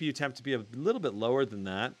GPU temp to be a little bit lower than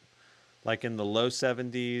that, like in the low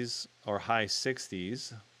 70s or high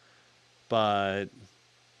 60s. But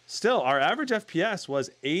still, our average FPS was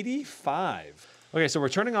 85. Okay, so we're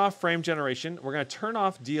turning off frame generation. We're going to turn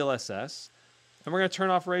off DLSS, and we're going to turn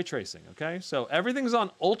off ray tracing, okay? So everything's on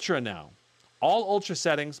ultra now. All ultra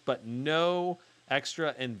settings, but no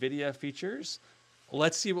extra NVIDIA features.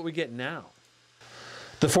 Let's see what we get now.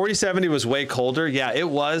 The 4070 was way colder. Yeah, it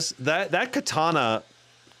was. That Katana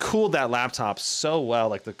cooled that laptop so well.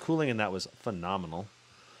 Like the cooling in that was phenomenal.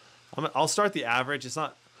 I'll start the average. It's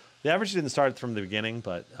not, the average didn't start from the beginning,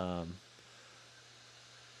 but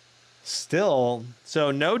still.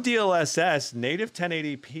 So no DLSS, native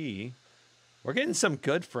 1080p. We're getting some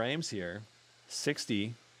good frames here.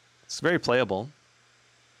 60. It's very playable.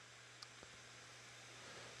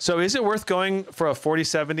 So is it worth going for a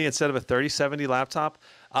 4070 instead of a 3070 laptop?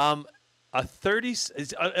 It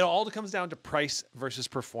all comes down to price versus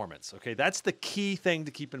performance. Okay, that's the key thing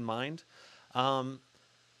to keep in mind.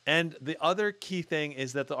 And the other key thing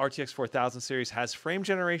is that the RTX 4000 series has frame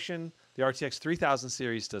generation. The RTX 3000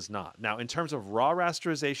 series does not. Now, in terms of raw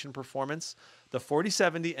rasterization performance, the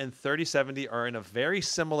 4070 and 3070 are in a very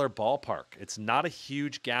similar ballpark. It's not a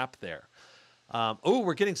huge gap there. Oh,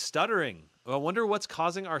 we're getting stuttering. I wonder what's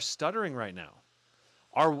causing our stuttering right now.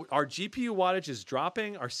 Our GPU wattage is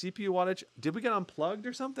dropping. Our CPU wattage, did we get unplugged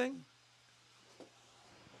or something?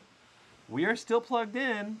 We are still plugged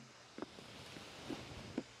in.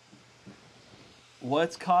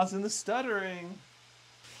 What's causing the stuttering?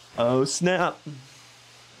 Oh, snap.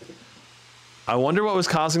 I wonder what was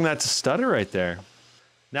causing that to stutter right there.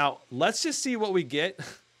 Now, let's just see what we get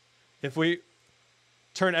if we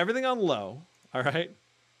turn everything on low, all right?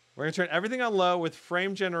 We're going to turn everything on low with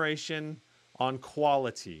frame generation on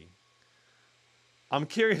quality. I'm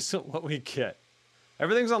curious what we get.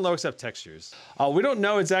 Everything's on low except textures. We don't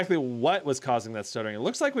know exactly what was causing that stuttering. It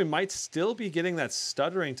looks like we might still be getting that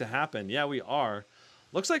stuttering to happen. Yeah, we are.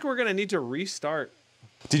 Looks like we're going to need to restart.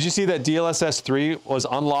 Did you see that DLSS 3 was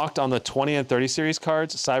unlocked on the 20 and 30 series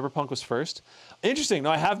cards? Cyberpunk was first. Interesting.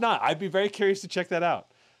 No, I have not. I'd be very curious to check that out.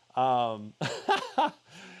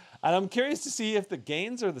 And I'm curious to see if the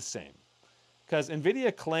gains are the same. Because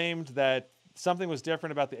NVIDIA claimed that something was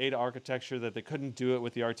different about the Ada architecture, that they couldn't do it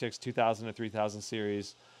with the RTX 2000 and 3000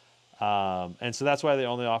 series. And so that's why they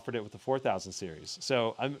only offered it with the 4000 series.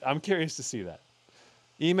 So I'm curious to see that.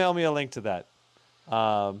 Email me a link to that.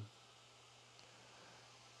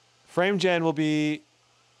 Frame gen will be,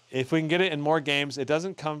 if we can get it in more games, it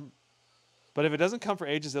doesn't come, but if it doesn't come for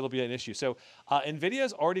ages, it'll be an issue. So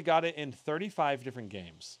NVIDIA's already got it in 35 different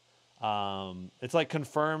games. It's like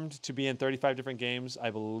confirmed to be in 35 different games,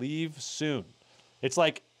 I believe soon. It's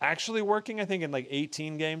like actually working, I think, in like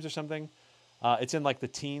 18 games or something. It's in like the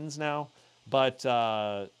teens now. but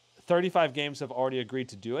 35 games have already agreed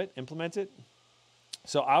to do it, implement it.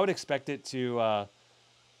 So I would expect it to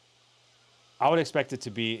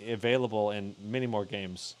be available in many more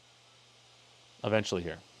games eventually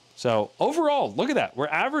here. So overall, look at that. We're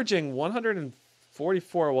averaging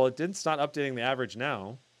 144. Well, it's not updating the average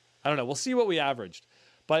now. I don't know. We'll see what we averaged.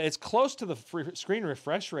 But it's close to the screen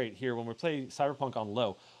refresh rate here when we play Cyberpunk on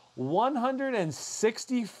low.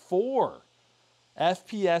 164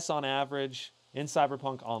 FPS on average in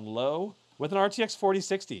Cyberpunk on low with an RTX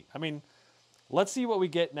 4060. I mean, let's see what we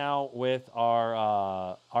get now with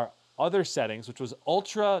our other settings, which was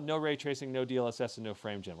Ultra, no ray tracing, no DLSS, and no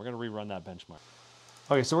frame gen. We're going to rerun that benchmark.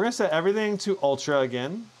 Okay, so we're going to set everything to Ultra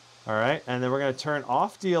again. All right, and then we're going to turn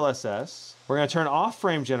off DLSS. We're going to turn off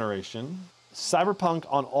frame generation. Cyberpunk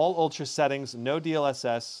on all Ultra settings, no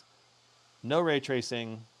DLSS, no ray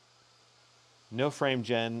tracing, no frame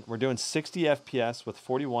gen. We're doing 60 FPS with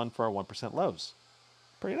 41 for our 1% lows.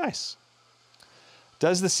 Pretty nice.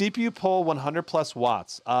 Does the CPU pull 100 plus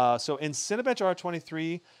watts? So in Cinebench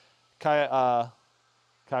R23,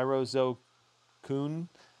 Kairozo-kun,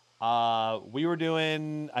 we were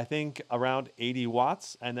doing, I think, around 80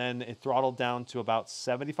 watts, and then it throttled down to about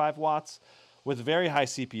 75 watts with very high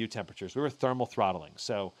CPU temperatures. We were thermal throttling,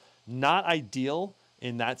 so not ideal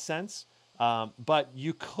in that sense, but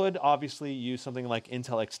you could obviously use something like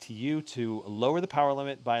Intel XTU to lower the power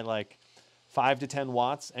limit by like 5 to 10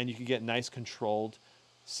 watts, and you could get nice controlled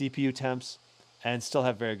CPU temps and still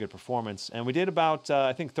have very good performance. And we did about,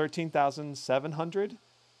 I think, 13,700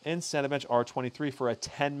 in Cinebench R23 for a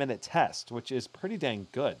 10-minute test, which is pretty dang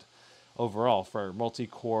good overall for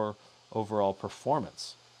multi-core overall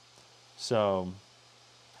performance. So,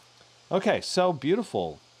 okay, so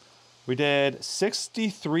beautiful. We did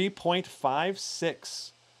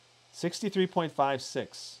 63.56.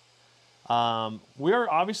 63.56. We're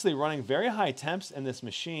obviously running very high temps in this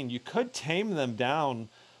machine. You could tame them down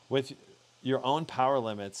with your own power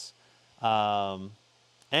limits.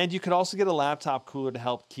 And you could also get a laptop cooler to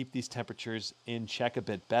help keep these temperatures in check a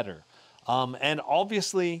bit better. And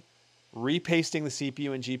obviously, repasting the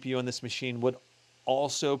CPU and GPU on this machine would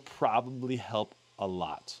also probably help a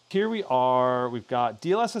lot. Here we are. We've got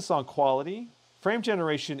DLSS on quality. Frame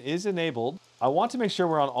generation is enabled. I want to make sure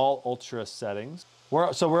we're on all Ultra settings.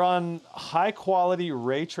 So we're on high quality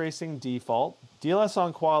ray tracing default, DLSS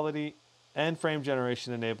on quality, and frame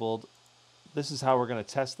generation enabled. This is how we're going to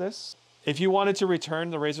test this. If you wanted to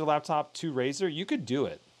return the Razer laptop to Razer, you could do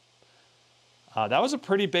it. That was a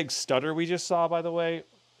pretty big stutter we just saw, by the way.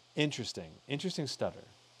 Interesting stutter.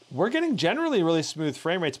 We're getting generally really smooth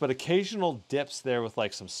frame rates, but occasional dips there with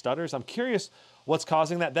like some stutters. I'm curious what's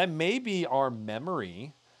causing that. That may be our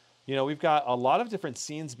memory. You know, we've got a lot of different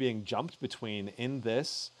scenes being jumped between in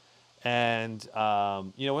this. And, you know,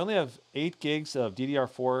 we only have 8 gigs of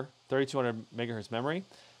DDR4 3200 megahertz memory.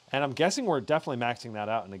 And I'm guessing we're definitely maxing that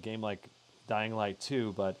out in a game like Dying Light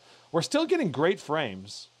 2, but we're still getting great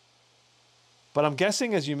frames. But I'm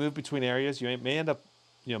guessing as you move between areas, you may end up,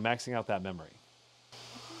 you know, maxing out that memory.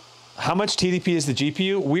 How much TDP is the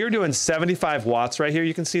GPU? We're doing 75 watts right here.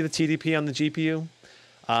 You can see the TDP on the GPU.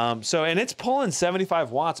 And it's pulling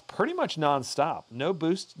 75 watts pretty much nonstop. No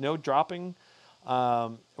boost, no dropping.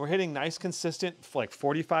 We're hitting nice consistent, like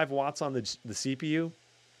 45 watts on the CPU.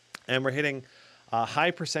 And we're hitting a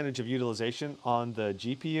high percentage of utilization on the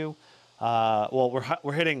GPU. Well,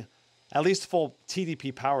 we're hitting at least full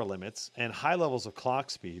TDP power limits and high levels of clock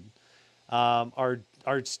speed. Our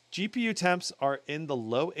GPU temps are in the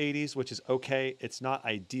low 80s, which is okay. It's not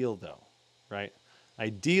ideal though, right?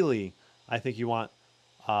 Ideally, I think you want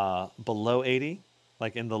below 80,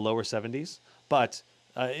 like in the lower 70s. But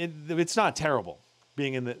it's not terrible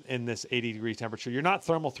being in this 80-degree temperature. You're not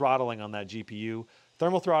thermal throttling on that GPU.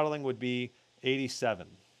 Thermal throttling would be 87.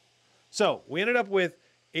 So we ended up with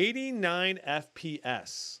 89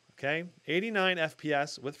 FPS. Okay, 89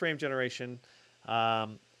 FPS with frame generation.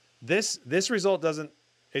 This result doesn't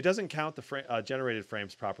count the generated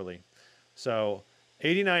frames properly. So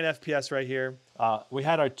 89 FPS right here. We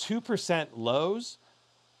had our 2% lows,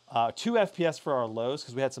 2 FPS for our lows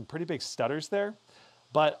because we had some pretty big stutters there.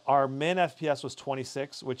 But our min FPS was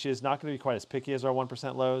 26, which is not going to be quite as picky as our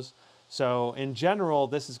 1% lows. So in general,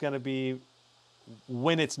 this is going to be,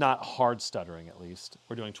 when it's not hard stuttering at least,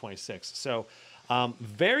 we're doing 26. So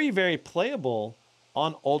very, very playable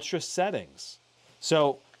on Ultra settings.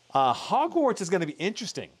 So Hogwarts is going to be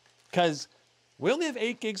interesting because we only have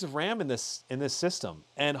 8 gigs of RAM in this system,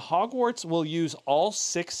 and Hogwarts will use all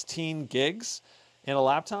 16 gigs in a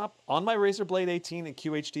laptop. On my Razer Blade 18 and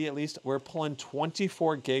QHD at least, we're pulling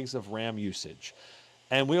 24 gigs of RAM usage,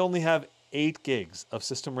 and we only have 8 gigs of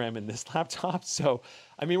system RAM in this laptop. So,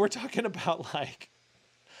 I mean, we're talking about like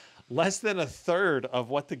less than a third of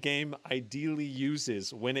what the game ideally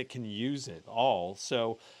uses when it can use it all.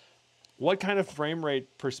 So what kind of frame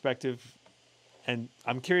rate perspective, and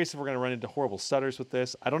I'm curious if we're going to run into horrible stutters with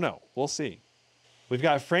this. I don't know. We'll see. We've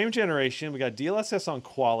got frame generation. We got DLSS on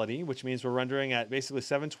quality, which means we're rendering at basically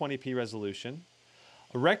 720p resolution.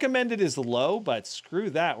 Recommended is low, but screw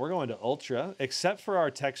that. We're going to ultra. Except for our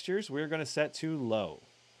textures, we're going to set to low.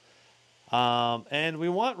 And we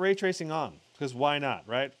want ray tracing on, because why not,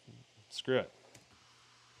 right? Screw it.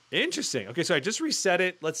 Interesting. Okay, so I just reset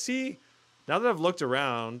it. Let's see. Now that I've looked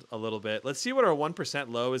around a little bit, let's see what our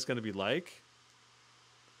 1% low is going to be like.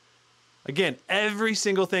 Again, every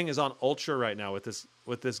single thing is on ultra right now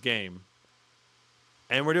with this game.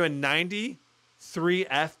 And we're doing 93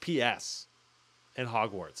 FPS in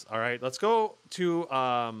Hogwarts. All right, let's go to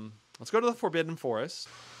the Forbidden Forest.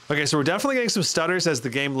 Okay, so we're definitely getting some stutters as the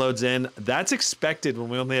game loads in. That's expected when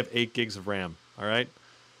we only have 8 gigs of RAM. All right.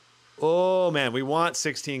 Oh man, we want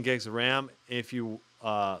 16 gigs of RAM. If you,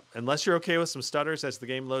 unless you're okay with some stutters as the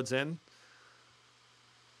game loads in,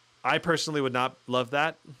 I personally would not love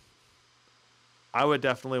that. I would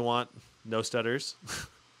definitely want no stutters.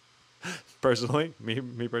 Personally,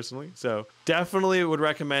 me personally. So definitely would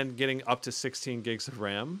recommend getting up to 16 gigs of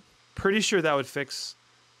RAM. Pretty sure that would fix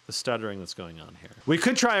the stuttering that's going on here. We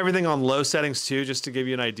could try everything on low settings too, just to give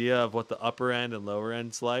you an idea of what the upper end and lower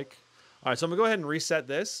end's like. All right, so I'm gonna go ahead and reset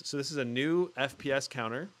this. So this is a new FPS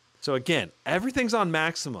counter. So again, everything's on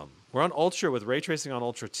maximum. We're on ultra with ray tracing on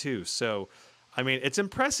ultra too. So, I mean, it's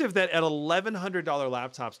impressive that at $1,100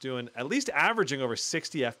 laptops doing at least averaging over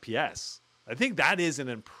 60 FPS. I think that is an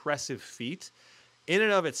impressive feat in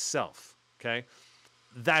and of itself, okay?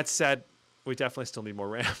 That said, we definitely still need more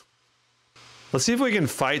RAM. Let's see if we can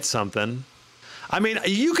fight something. I mean,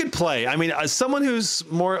 you could play. I mean, as someone who's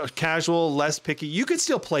more casual, less picky, you could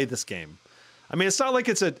still play this game. I mean, it's not like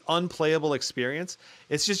it's an unplayable experience.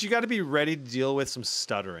 It's just you got to be ready to deal with some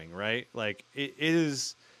stuttering, right? Like, it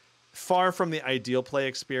is far from the ideal play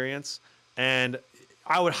experience. And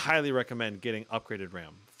I would highly recommend getting upgraded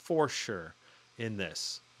RAM for sure in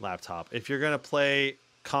this laptop. If you're going to play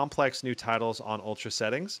complex new titles on ultra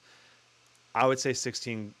settings, I would say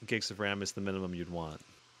 16 gigs of RAM is the minimum you'd want.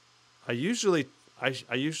 I usually kind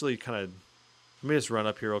of, let me just run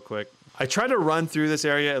up here real quick. I try to run through this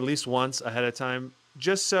area at least once ahead of time,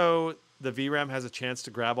 just so the VRAM has a chance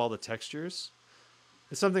to grab all the textures.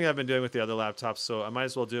 It's something I've been doing with the other laptops, so I might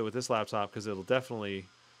as well do it with this laptop because it'll definitely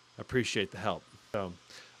appreciate the help. So,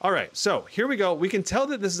 all right, so here we go. We can tell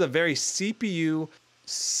that this is a very CPU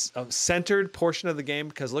centered portion of the game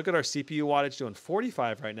because look at our CPU wattage doing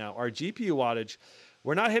 45 right now. Our GPU wattage,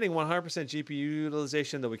 we're not hitting 100% GPU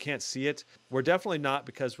utilization, though we can't see it. We're definitely not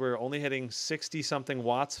because we're only hitting 60 something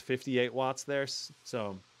watts, 58 watts there.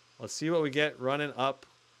 So let's see what we get running up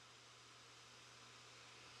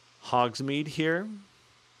Hogsmeade here.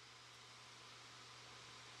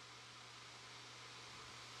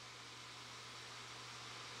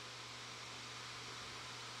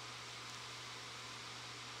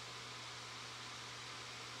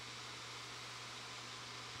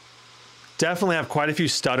 Definitely have quite a few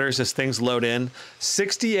stutters as things load in.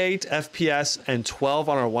 68 FPS and 12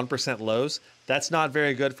 on our 1% lows. That's not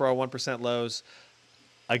very good for our 1% lows.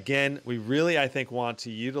 Again, we really, I think, want to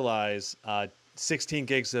utilize 16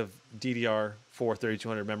 gigs of DDR4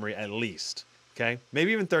 3200 memory at least, okay?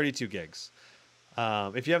 Maybe even 32 gigs.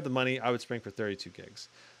 If you have the money, I would spring for 32 gigs.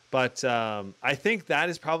 But I think that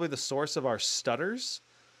is probably the source of our stutters.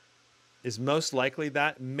 Is most likely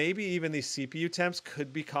that. Maybe even these CPU temps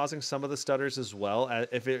could be causing some of the stutters as well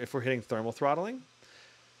if we're hitting thermal throttling.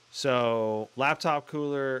 So laptop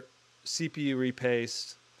cooler, CPU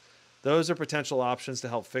repaste, those are potential options to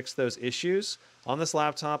help fix those issues. On this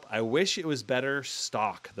laptop, I wish it was better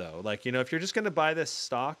stock though. Like, you know, if you're just going to buy this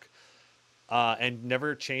stock and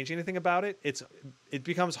never change anything about it, it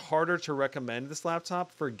becomes harder to recommend this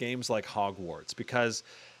laptop for games like Hogwarts because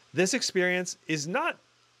this experience is not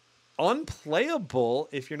unplayable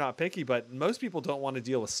if you're not picky, but most people don't want to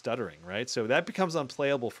deal with stuttering, right? So that becomes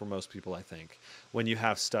unplayable for most people, I think, when you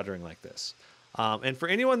have stuttering like this. And for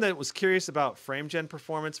anyone that was curious about frame gen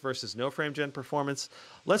performance versus no frame gen performance,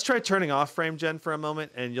 let's try turning off frame gen for a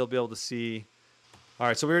moment and you'll be able to see. All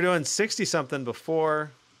right, so we were doing 60 something before,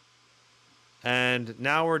 and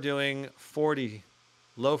now we're doing 40,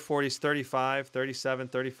 low 40s, 35, 37,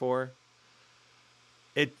 34.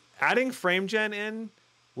 Adding frame gen in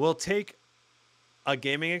will take a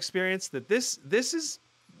gaming experience that this is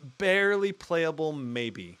barely playable,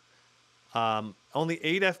 maybe. Only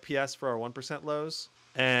 8 FPS for our 1% lows.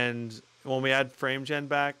 And when we add frame gen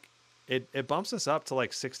back, it bumps us up to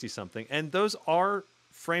like 60 something. And those are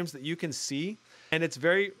frames that you can see. And it's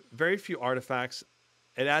very, very few artifacts.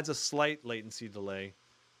 It adds a slight latency delay.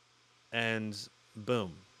 And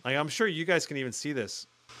boom. Like, I'm sure you guys can even see this.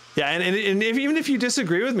 Yeah, and even if you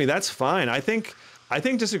disagree with me, that's fine. I think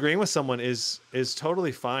disagreeing with someone is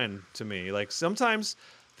totally fine to me. Like, sometimes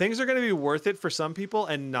things are going to be worth it for some people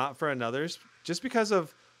and not for others, just because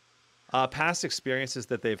of past experiences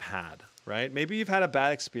that they've had, right? Maybe you've had a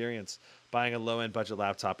bad experience buying a low-end budget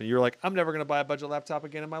laptop, and you're like, I'm never going to buy a budget laptop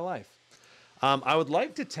again in my life. I would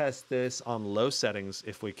like to test this on low settings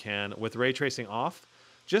if we can, with ray tracing off,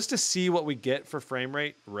 just to see what we get for frame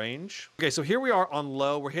rate range. Okay, so here we are on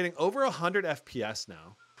low. We're hitting over 100 FPS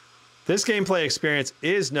now. This gameplay experience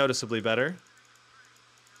is noticeably better.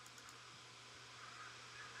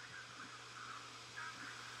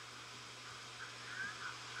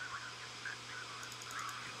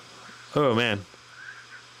 Oh man,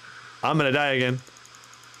 I'm gonna die again.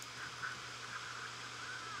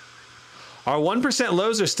 Our 1%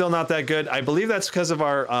 lows are still not that good. I believe that's because of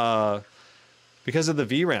our because of the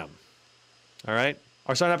VRAM. All right,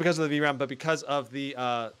 or sorry, not because of the VRAM, but because of the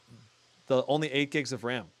only 8 gigs of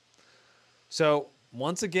RAM. So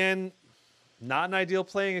once again, not an ideal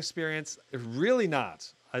playing experience. Really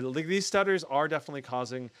not. I think these stutters are definitely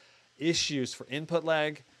causing issues for input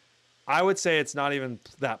lag. I would say it's not even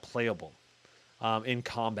that playable in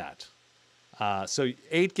combat. So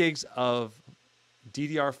 8 gigs of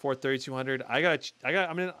DDR4 3200. I'm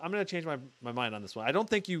gonna change my mind on this one. I don't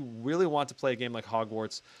think you really want to play a game like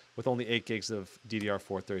Hogwarts with only 8 gigs of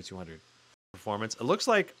DDR4 3200 performance. It looks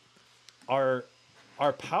like our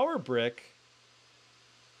power brick.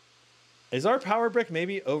 Is our power brick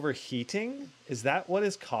maybe overheating? Is that what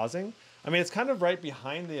is causing? I mean, it's kind of right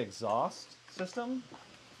behind the exhaust system.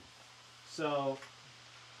 So,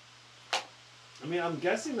 I mean, I'm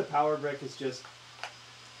guessing the power brick is just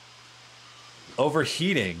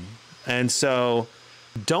overheating. And so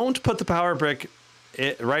don't put the power brick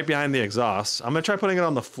right behind the exhaust. I'm going to try putting it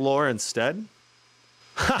on the floor instead.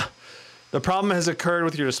 Ha! The problem has occurred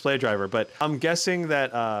with your display driver, but I'm guessing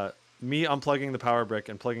that me unplugging the power brick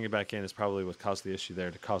and plugging it back in is probably what caused the issue there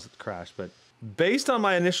to cause it to crash. But based on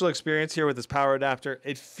my initial experience here with this power adapter,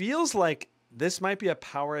 it feels like this might be a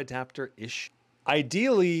power adapter issue.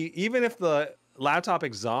 Ideally, even if the laptop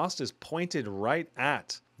exhaust is pointed right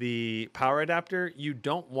at the power adapter, you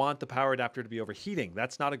don't want the power adapter to be overheating.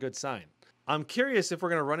 That's not a good sign. I'm curious if we're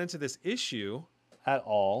going to run into this issue at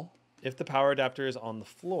all if the power adapter is on the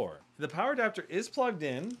floor. The power adapter is plugged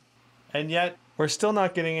in, and yet we're still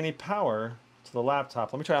not getting any power to the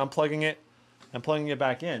laptop. Let me try unplugging it and plugging it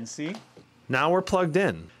back in. See? Now we're plugged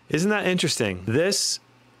in. Isn't that interesting? This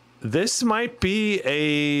might be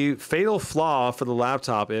a fatal flaw for the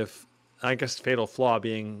laptop, if, I guess fatal flaw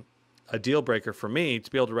being a deal breaker for me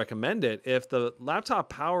to be able to recommend it. If the laptop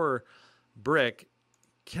power brick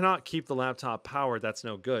cannot keep the laptop powered, that's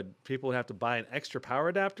no good. People would have to buy an extra power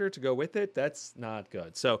adapter to go with it. That's not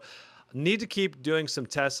good. So need to keep doing some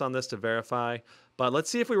tests on this to verify, but let's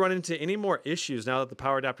see if we run into any more issues now that the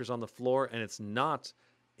power adapter is on the floor and it's not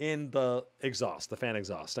in the exhaust, the fan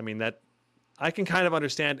exhaust. I mean, that I can kind of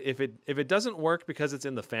understand if it doesn't work because it's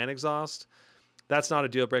in the fan exhaust, that's not a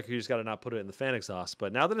deal breaker. You just got to not put it in the fan exhaust.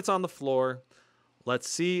 But now that it's on the floor, let's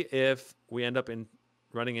see if we end up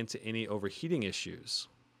running into any overheating issues.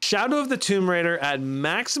 Shadow of the Tomb Raider at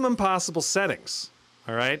maximum possible settings.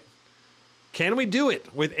 All right. Can we do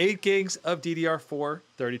it with 8 gigs of DDR4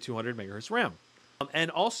 3200 megahertz RAM?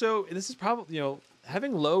 And also, this is probably,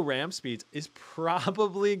 having low RAM speeds is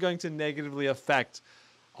probably going to negatively affect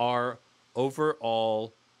our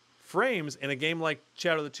overall frames in a game like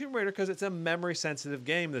Shadow of the Tomb Raider, because it's a memory sensitive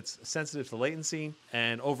game that's sensitive to latency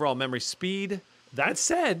and overall memory speed. That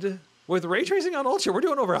said, with ray tracing on Ultra, we're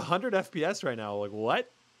doing over 100 FPS right now. Like, what?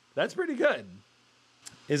 That's pretty good.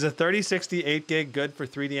 Is a 3060 8 gig good for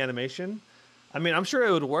 3D animation? I mean, I'm sure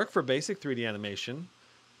it would work for basic 3D animation,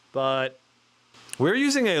 but we're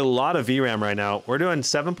using a lot of VRAM right now. We're doing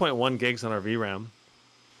 7.1 gigs on our VRAM.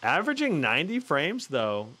 Averaging 90 frames,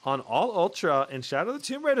 though, on all Ultra and Shadow of the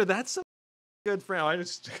Tomb Raider. That's some good frame.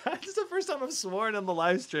 This is the first time I've sworn on the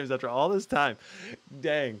live streams after all this time.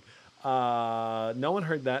 Dang. No one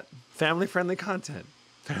heard that. Family-friendly content.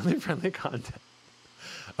 Family-friendly content.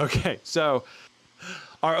 Okay, so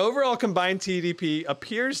our overall combined TDP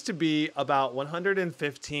appears to be about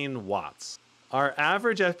 115 watts. Our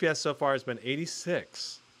average FPS so far has been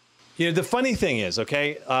 86. The funny thing is,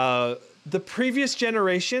 okay, the previous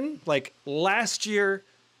generation, like last year,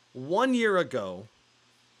 1 year ago,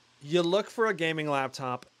 you look for a gaming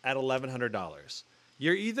laptop at $1,100.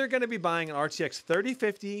 you're either going to be buying an RTX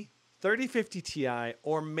 3050, 3050 Ti,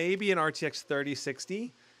 or maybe an RTX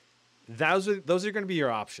 3060. Those are going to be your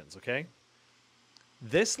options, okay?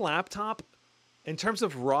 This laptop, in terms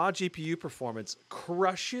of raw GPU performance,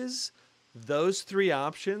 crushes those three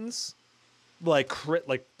options like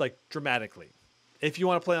dramatically. If you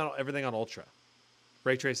want to play on everything on Ultra,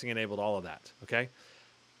 ray tracing enabled, all of that, okay?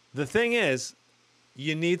 The thing is,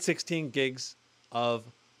 you need 16 gigs of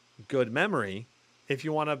good memory if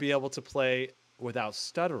you want to be able to play without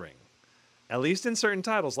stuttering, at least in certain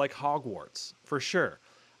titles like Hogwarts, for sure.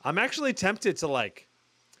 I'm actually tempted to like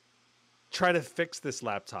try to fix this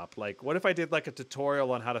laptop. Like, what if I did like a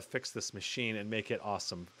tutorial on how to fix this machine and make it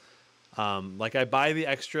awesome? Like I buy the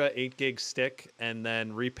extra 8 gig stick and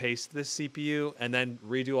then repaste this CPU and then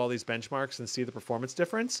redo all these benchmarks and see the performance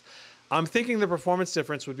difference. I'm thinking the performance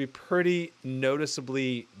difference would be pretty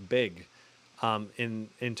noticeably big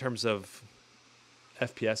in terms of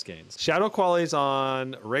FPS gains. Shadow qualities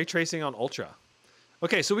on ray tracing on Ultra.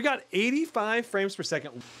 Okay, so we got 85 frames per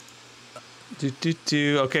second.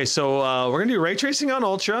 Okay, so we're gonna do ray tracing on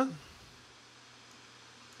Ultra.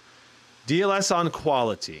 DLS on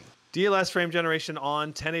quality. DLS frame generation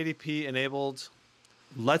on, 1080p enabled.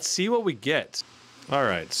 Let's see what we get. All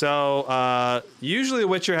right, so usually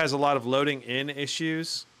Witcher has a lot of loading in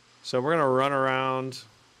issues. So we're gonna run around,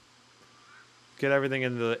 get everything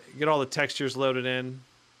get all the textures loaded in.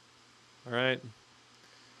 All right.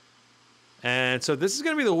 And so this is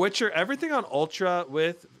gonna be the Witcher, everything on Ultra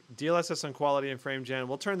with DLSS on quality and frame gen.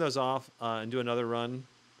 We'll turn those off and do another run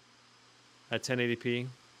at 1080p.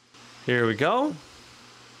 Here we go.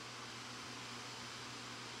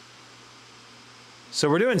 So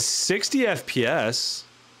we're doing 60 FPS,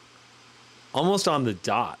 almost on the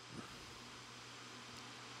dot.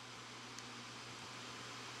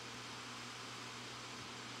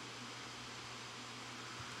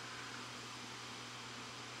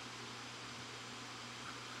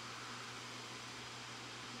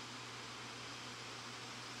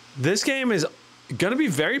 This game is going to be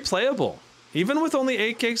very playable, even with only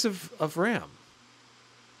 8 gigs of RAM.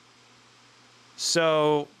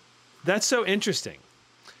 So that's so interesting.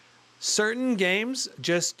 Certain games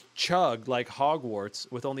just chug like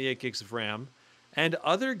Hogwarts with only 8 gigs of RAM, and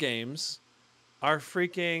other games are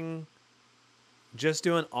freaking just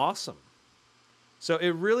doing awesome. So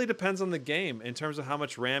it really depends on the game in terms of how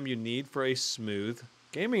much RAM you need for a smooth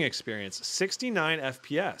gaming experience. 69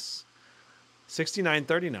 FPS,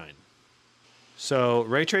 6939. So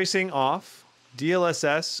ray tracing off,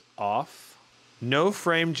 DLSS off, no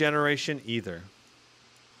frame generation either.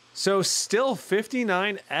 So still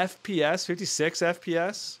 59 FPS, 56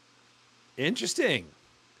 FPS. Interesting.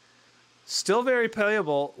 Still very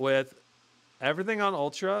playable with everything on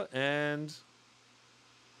Ultra and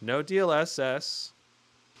no DLSS,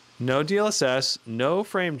 no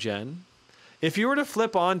frame gen. If you were to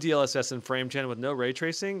flip on DLSS and frame gen with no ray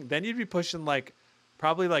tracing, then you'd be pushing like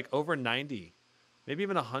probably like over 90, maybe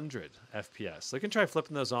even 100 FPS. So you can try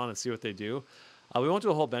flipping those on and see what they do. We won't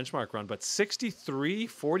do a whole benchmark run, but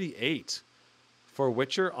 63.48 for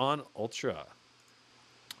Witcher on Ultra.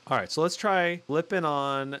 All right, so let's try flipping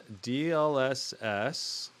on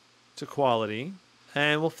DLSS to quality,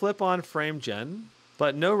 and we'll flip on frame gen,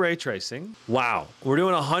 but no ray tracing. Wow, we're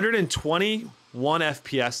doing 121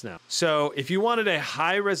 FPS now. So if you wanted a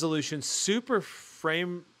high resolution, super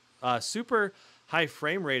high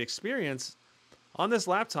frame rate experience on this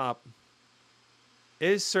laptop, it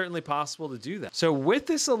is certainly possible to do that. So with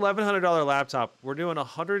this $1,100 laptop, we're doing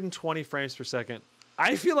 120 frames per second.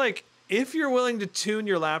 I feel like if you're willing to tune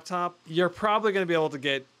your laptop, you're probably going to be able to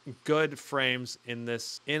get good frames in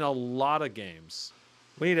a lot of games.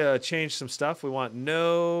 We need to change some stuff. We want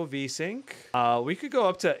no VSync. We could go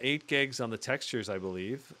up to 8 gigs on the textures, I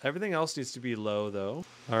believe. Everything else needs to be low though.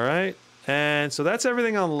 All right. And so that's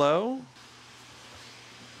everything on low.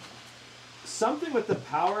 Something with the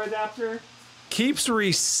power adapter keeps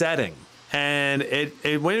resetting, and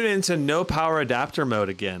it went into no power adapter mode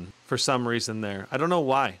again for some reason there. I don't know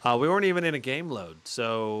why. We weren't even in a game load.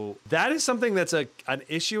 So that is something that's an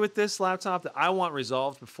issue with this laptop that I want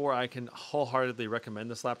resolved before I can wholeheartedly recommend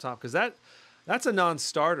this laptop, because that's a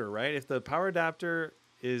non-starter, right? If the power adapter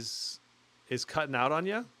is cutting out on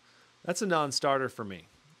you, that's a non-starter for me.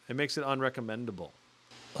 It makes it unrecommendable.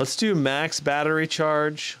 Let's do max battery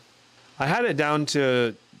charge. I had it down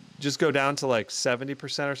to just go down to like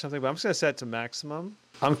 70% or something, but I'm just gonna set it to maximum.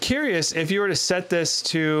 I'm curious if you were to set this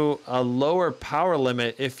to a lower power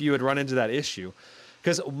limit, if you would run into that issue.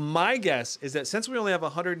 Because my guess is that since we only have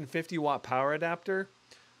a 150 watt power adapter,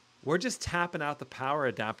 we're just tapping out the power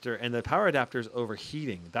adapter and the power adapter is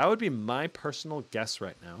overheating. That would be my personal guess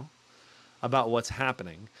right now about what's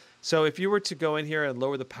happening. So if you were to go in here and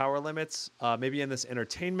lower the power limits, maybe in this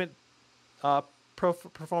entertainment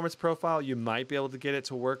performance profile, you might be able to get it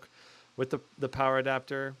to work with the power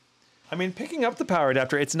adapter. I mean, picking up the power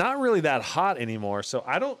adapter, it's not really that hot anymore. So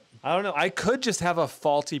I don't know. I could just have a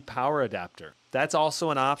faulty power adapter. That's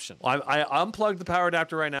also an option. I unplugged the power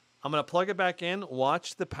adapter right now. I'm going to plug it back in,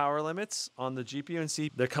 watch the power limits on the GPU and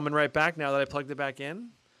see they're coming right back now that I plugged it back in.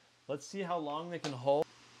 Let's see how long they can hold.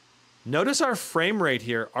 Notice our frame rate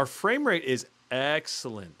here. Our frame rate is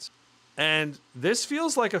excellent. And this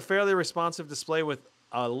feels like a fairly responsive display with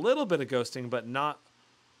a little bit of ghosting, but not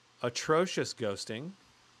atrocious ghosting.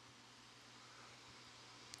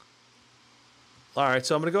 All right,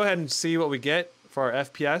 so I'm going to go ahead and see what we get for our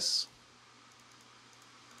FPS.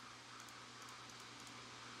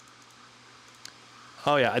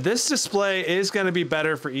 Oh yeah, this display is going to be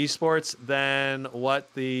better for esports than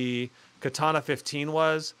what the Katana 15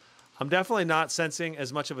 was. I'm definitely not sensing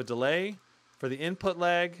as much of a delay for the input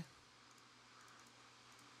lag.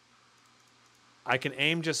 I can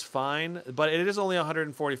aim just fine, but it is only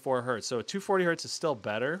 144 hertz, so 240 hertz is still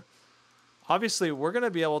better. Obviously, we're going to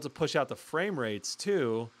be able to push out the frame rates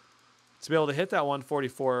too to be able to hit that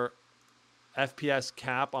 144 FPS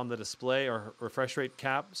cap on the display or refresh rate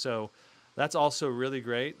cap. So that's also really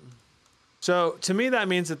great. So to me, that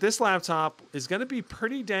means that this laptop is going to be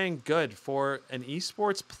pretty dang good for an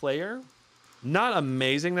esports player. Not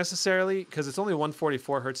amazing necessarily because it's only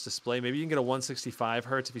 144 hertz display. Maybe you can get a 165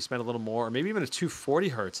 hertz if you spend a little more, or maybe even a 240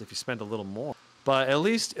 hertz if you spend a little more. But at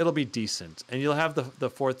least it'll be decent, and you'll have the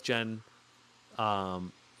fourth gen,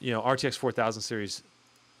 RTX 4000 series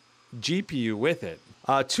GPU with it.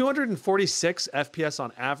 246 FPS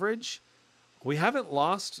on average. We haven't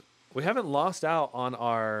lost out on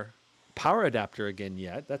our power adapter again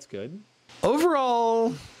yet. That's good.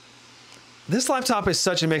 Overall, this laptop is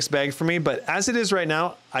such a mixed bag for me, but as it is right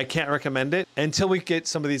now, I can't recommend it until we get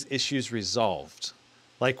some of these issues resolved,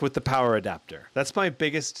 like with the power adapter. That's my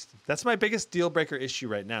biggest deal breaker issue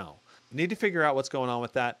right now. I need to figure out what's going on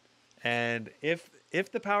with that. And if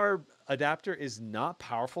the power adapter is not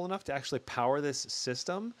powerful enough to actually power this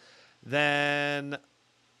system, then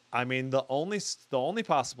I mean, the only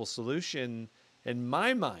possible solution in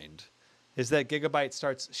my mind is that Gigabyte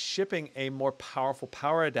starts shipping a more powerful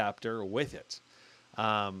power adapter with it.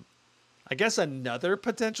 I guess another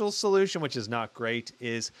potential solution, which is not great,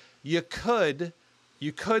 is you could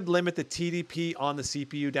limit the TDP on the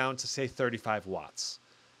CPU down to say 35 watts.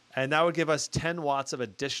 And that would give us 10 watts of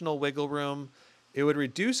additional wiggle room. It would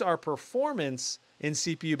reduce our performance in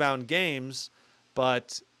CPU-bound games,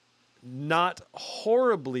 but not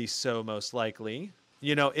horribly so, most likely.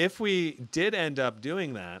 You know, if we did end up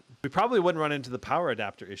doing that, we probably wouldn't run into the power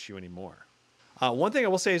adapter issue anymore. One thing I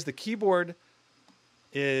will say is the keyboard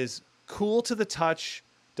is cool to the touch.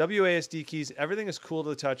 WASD keys, everything is cool to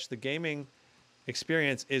the touch. The gaming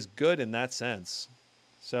experience is good in that sense.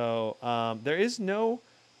 So there is no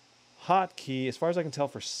hotkey, as far as I can tell,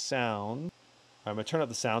 for sound. I'm going to turn up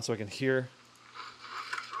the sound so I can hear.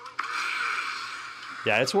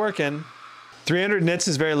 Yeah, it's working. 300 nits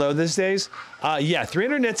is very low these days. Yeah,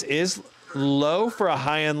 300 nits is low for a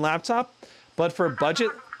high-end laptop, but for budget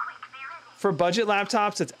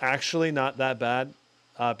laptops, it's actually not that bad.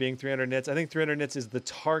 Being 300 nits, I think 300 nits is the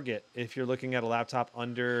target if you're looking at a laptop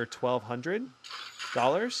under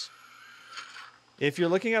 $1,200. If you're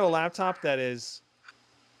looking at a laptop that is,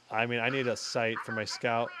 I mean, I need a sight for my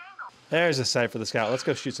Scout. There's a sight for the Scout. Let's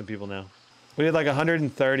go shoot some people now. We had like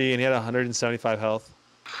 130 and he had 175 health.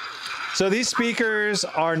 So these speakers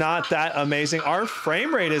are not that amazing. Our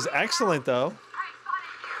frame rate is excellent though.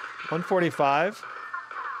 145.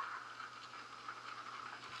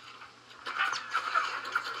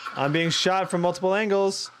 I'm being shot from multiple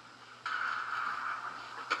angles.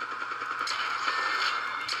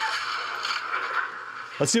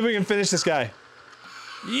 Let's see if we can finish this guy.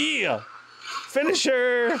 Yeah!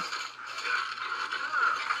 Finisher!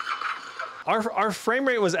 Our frame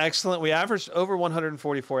rate was excellent. We averaged over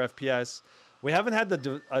 144 FPS. We haven't had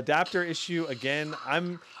the adapter issue again.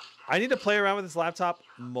 I need to play around with this laptop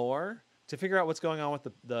more to figure out what's going on with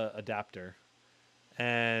the adapter.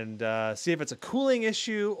 And see if it's a cooling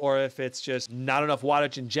issue or if it's just not enough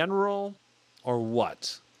wattage in general or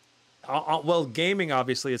what. Well, gaming,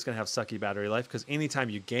 obviously, it's going to have sucky battery life because anytime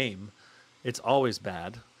you game, it's always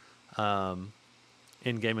bad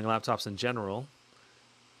in gaming laptops in general.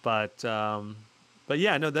 But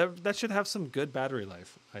yeah, no, that should have some good battery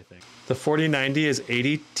life, I think. The 4090 is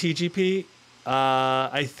 80 TGP.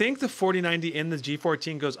 I think the 4090 in the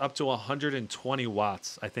G14 goes up to 120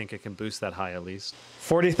 watts. I think it can boost that high at least.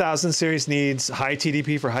 40,000 series needs high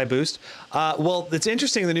TDP for high boost. Well, it's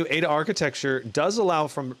interesting. The new Ada architecture does allow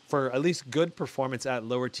for at least good performance at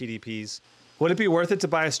lower TDPs. Would it be worth it to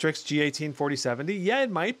buy a Strix G18 4070? Yeah,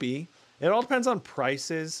 it might be. It all depends on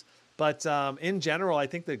prices. But in general, I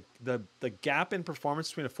think the gap in performance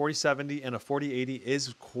between a 4070 and a 4080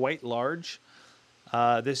 is quite large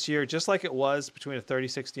this year, just like it was between a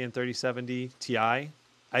 3060 and 3070 Ti. I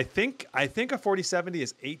think a 4070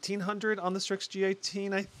 is 1800 on the Strix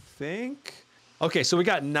G18, I think. Okay, so we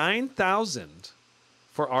got 9,000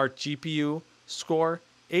 for our GPU score,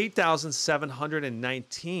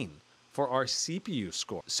 8,719 for our CPU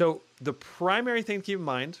score. So the primary thing to keep in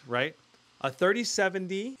mind, right? A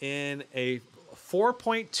 3070 in a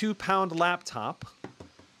 4.2 pound laptop,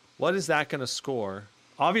 what is that going to score?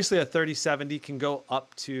 Obviously, a 3070 can go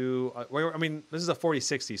up to, I mean, this is a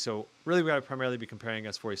 4060, so really we got to primarily be comparing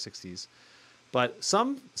against 4060s. But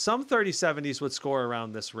some 3070s would score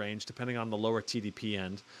around this range, depending on the lower TDP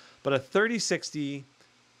end. But a 3060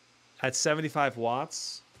 at 75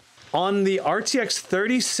 watts, on the RTX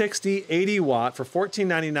 3060 80 watt for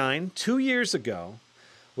 $1499 2 years ago,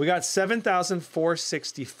 we got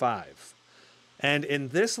 7,465. And in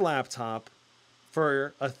this laptop,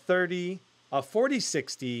 for a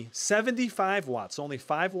 4060, 75 watts, only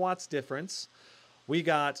 5 watts difference, we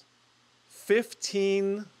got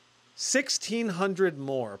 1,600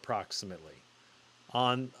 more approximately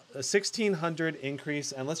on a 1,600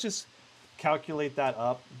 increase. And let's just calculate that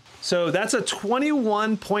up. So that's a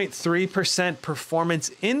 21.3% performance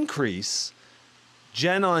increase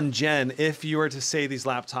gen on gen, if you were to say these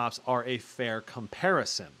laptops are a fair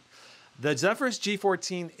comparison. The Zephyrus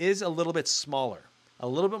G14 is a little bit smaller, a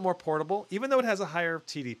little bit more portable, even though it has a higher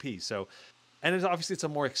TDP. So, and it's a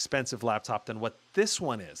more expensive laptop than what this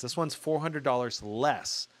one is. This one's $400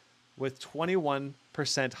 less with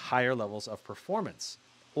 21% higher levels of performance.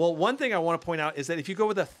 Well, one thing I want to point out is that if you go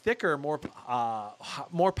with a thicker, more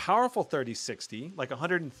powerful 3060, like a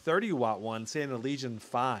 130 watt one, say in a Legion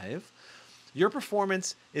 5, your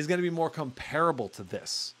performance is going to be more comparable to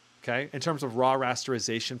this, okay, in terms of raw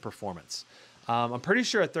rasterization performance. I'm pretty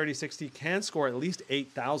sure a 3060 can score at least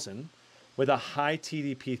 8,000 with a high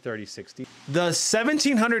TDP 3060. The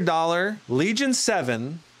 $1,700 Legion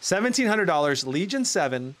 7, $1,700 Legion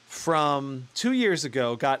 7 from 2 years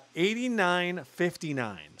ago got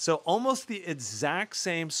 8959. So almost the exact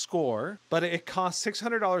same score, but it cost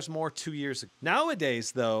 $600 more 2 years ago.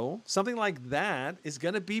 Nowadays, though, something like that is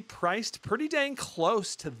going to be priced pretty dang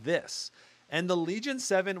close to this. And the Legion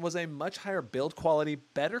 7 was a much higher build quality,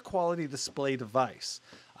 better quality display device.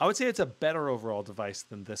 I would say it's a better overall device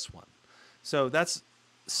than this one. So that's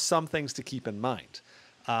some things to keep in mind.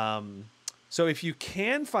 So if you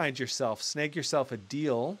can snag yourself a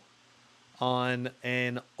deal on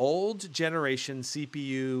an old generation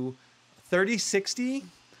CPU 3060,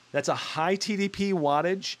 that's a high TDP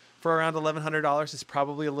wattage for around $1,100. It's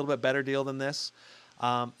probably a little bit better deal than this.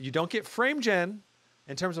 You don't get frame gen.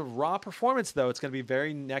 In terms of raw performance, though, it's going to be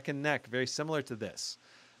very neck and neck, very similar to this.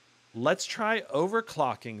 Let's try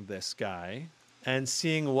overclocking this guy and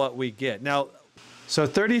seeing what we get. Now, so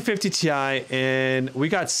 3050 Ti, and we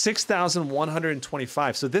got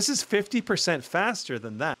 6,125. So this is 50% faster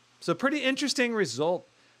than that. So pretty interesting result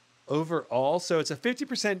overall. So it's a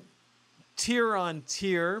 50% tier on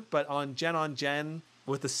tier, but on gen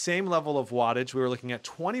with the same level of wattage, we were looking at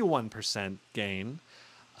 21% gain.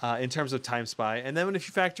 In terms of time spy. And then if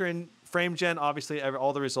you factor in frame gen, obviously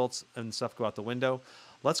all the results and stuff go out the window.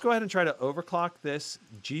 Let's go ahead and try to overclock this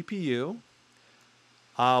GPU.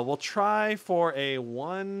 We'll try for a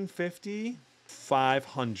 150,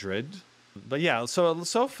 500. But yeah,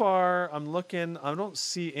 so far I'm looking, I don't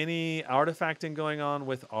see any artifacting going on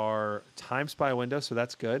with our time spy window, so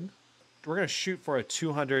that's good. We're going to shoot for a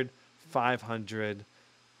 200, 500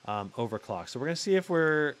 overclock. So we're going to see if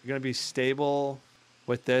we're going to be stable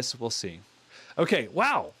with this. We'll see. Okay,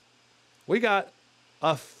 wow. We got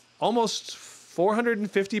a almost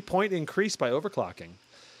 450 point increase by overclocking.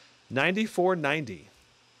 9490.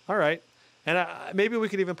 All right. And maybe we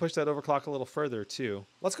could even push that overclock a little further too.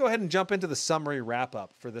 Let's go ahead and jump into the summary wrap up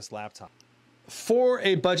for this laptop. For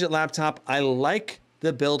a budget laptop, I like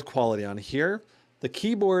the build quality on here. The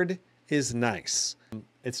keyboard is nice.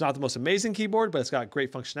 It's not the most amazing keyboard, but it's got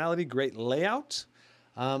great functionality, great layout.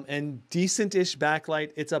 And decent-ish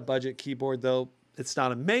backlight. It's a budget keyboard, though. It's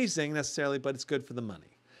not amazing necessarily, but it's good for the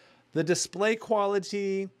money. The display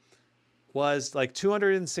quality was like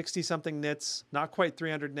 260 something nits, not quite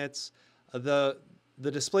 300 nits. The The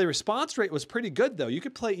display response rate was pretty good though. You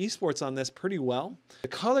could play esports on this pretty well. The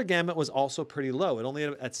color gamut was also pretty low. It only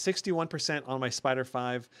at 61% on my Spyder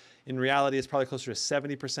 5. In reality, it's probably closer to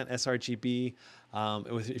 70% sRGB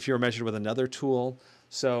if you were measured with another tool.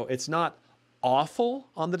 So it's not awful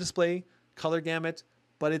on the display color gamut,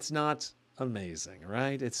 but it's not amazing,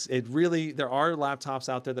 right? There are laptops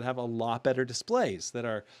out there that have a lot better displays that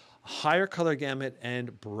are higher color gamut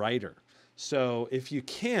and brighter. So if you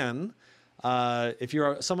can, if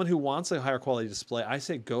you're someone who wants a higher quality display, I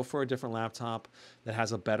say go for a different laptop that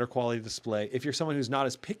has a better quality display. If you're someone who's not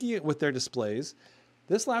as picky with their displays,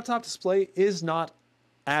 this laptop display is not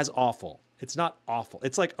as awful. It's not awful.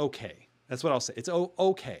 It's like okay. That's what I'll say. It's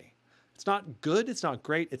okay. It's not good. It's not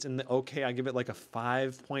great. It's in the okay. I give it like a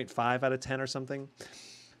 5.5 out of 10 or something.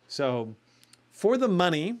 So for the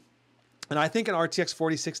money, and I think an RTX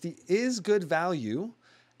 4060 is good value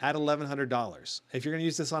at $1,100. If you're going to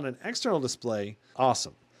use this on an external display,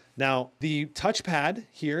 awesome. Now, the touchpad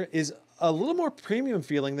here is a little more premium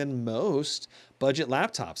feeling than most budget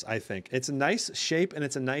laptops, I think. It's a nice shape and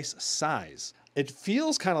it's a nice size. It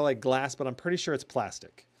feels kind of like glass, but I'm pretty sure it's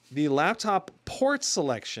plastic. The laptop port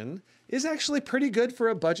selection is actually pretty good for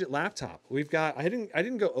a budget laptop. We've got, I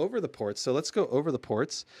didn't go over the ports, so let's go over the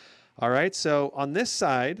ports. All right, so on this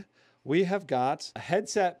side, we have got a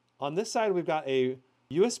headset. On this side, we've got a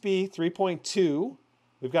USB 3.2,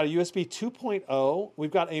 we've got a USB 2.0,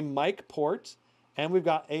 we've got a mic port, and we've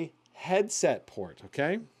got a headset port,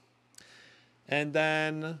 okay? And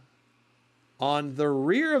then on the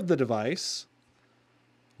rear of the device,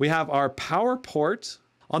 we have our power port.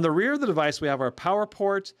 On the rear of the device, we have our power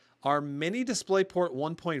port, our mini display port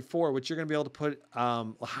 1.4, which you're going to be able to put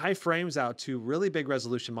high frames out to really big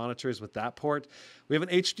resolution monitors with that port. We have an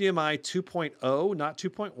HDMI 2.0, not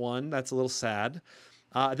 2.1. That's a little sad.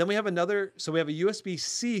 Then we have so we have a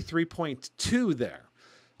USB-C 3.2 there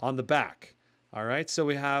on the back. All right, so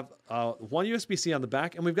we have one USB-C on the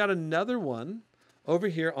back, and we've got another one over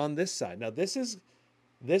here on this side. Now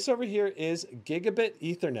this over here is Gigabit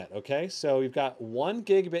Ethernet, okay? So we've got 1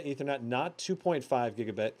 Gigabit Ethernet, not 2.5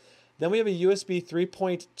 gigabit. Then we have a USB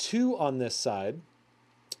 3.2 on this side.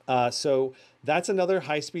 So that's another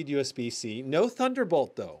high-speed USB-C. No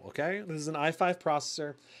Thunderbolt though, okay? This is an i5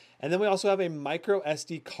 processor. And then we also have a micro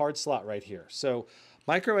SD card slot right here. So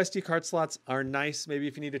micro SD card slots are nice, maybe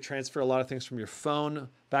if you need to transfer a lot of things from your phone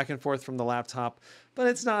back and forth from the laptop, but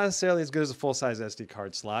it's not necessarily as good as a full-size SD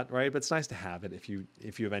card slot, right? But it's nice to have it if you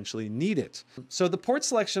eventually need it. So the port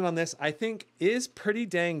selection on this, I think, is pretty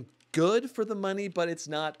dang good for the money, but it's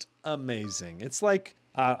not amazing. It's like,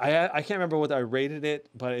 I can't remember what I rated it,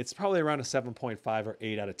 but it's probably around a 7.5 or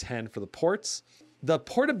 8 out of 10 for the ports. The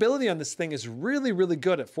portability on this thing is really, really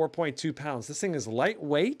good at 4.2 pounds. This thing is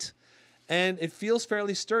lightweight and it feels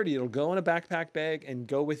fairly sturdy. It'll go in a backpack bag and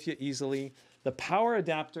go with you easily. The power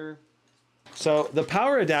adapter. So the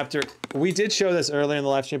power adapter, we did show this earlier in the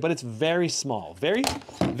live stream, but it's very small, very,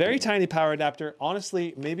 very tiny power adapter.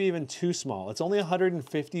 Honestly, maybe even too small. It's only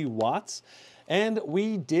 150 watts. And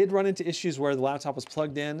we did run into issues where the laptop was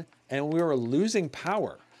plugged in and we were losing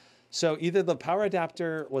power. So either the power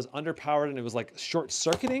adapter was underpowered and it was like short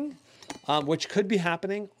circuiting, which could be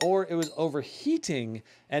happening, or it was overheating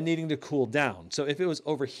and needing to cool down. So if it was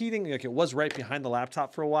overheating, like it was right behind the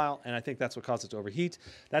laptop for a while, and I think that's what caused it to overheat.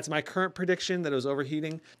 That's my current prediction, that it was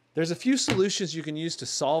overheating. There's a few solutions you can use to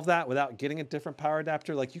solve that without getting a different power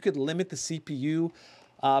adapter. Like you could limit the CPU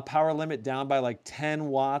power limit down by like 10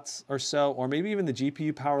 watts or so, or maybe even the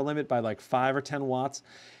GPU power limit by like 5 or 10 watts.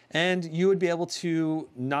 And you would be able to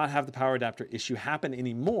not have the power adapter issue happen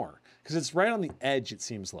anymore because it's right on the edge, it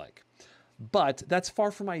seems like. But that's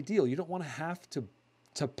far from ideal. You don't want to have to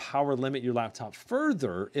power limit your laptop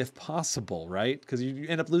further if possible, right? Because you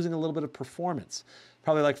end up losing a little bit of performance.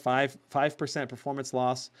 Probably like 5% performance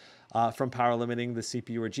loss from power limiting the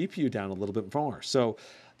CPU or GPU down a little bit more. So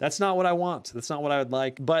that's not what I want. That's not what I would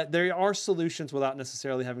like. But there are solutions without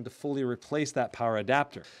necessarily having to fully replace that power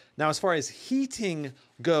adapter. Now, as far as heating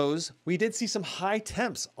goes, we did see some high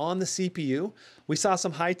temps on the CPU. We saw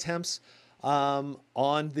some high temps on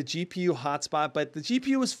the GPU hotspot, but the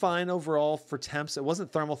GPU was fine overall for temps. It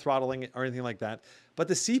wasn't thermal throttling or anything like that, but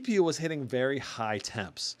the CPU was hitting very high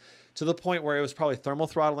temps to the point where it was probably thermal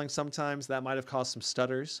throttling sometimes. That might have caused some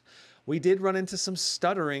stutters. We did run into some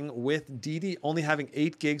stuttering with only having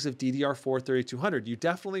 8 gigs of DDR4 3200. You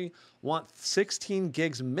definitely want 16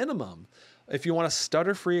 gigs minimum if you want a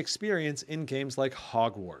stutter-free experience in games like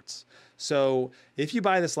Hogwarts. So if you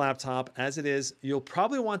buy this laptop as it is, you'll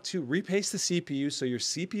probably want to repace the CPU so your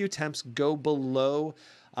CPU temps go below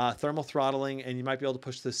thermal throttling, and you might be able to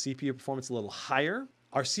push the CPU performance a little higher.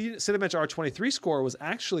 Our Cinebench R23 score was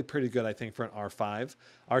actually pretty good, I think, for an R5,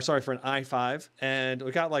 or sorry, for an i5. And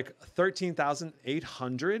we got like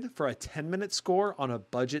 13,800 for a 10-minute score on a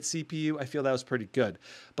budget CPU. I feel that was pretty good.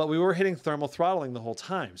 But we were hitting thermal throttling the whole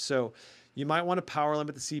time. So you might want to power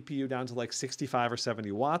limit the CPU down to like 65 or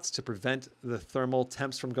 70 watts to prevent the thermal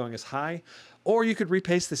temps from going as high. Or you could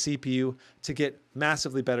repace the CPU to get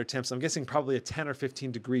massively better temps. I'm guessing probably a 10 or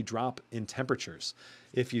 15 degree drop in temperatures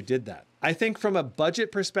if you did that. I think from a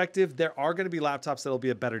budget perspective, there are going to be laptops that'll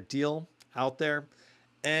be a better deal out there.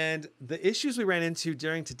 And the issues we ran into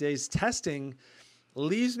during today's testing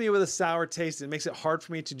leaves me with a sour taste. It makes it hard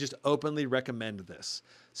for me to just openly recommend this.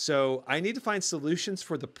 So I need to find solutions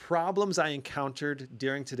for the problems I encountered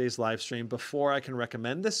during today's live stream before I can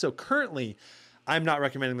recommend this. So currently, I'm not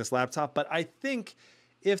recommending this laptop, but I think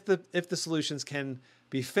if the solutions can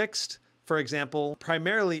be fixed, for example,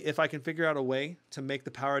 primarily if I can figure out a way to make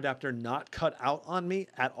the power adapter not cut out on me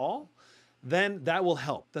at all, then that will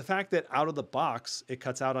help. The fact that out of the box it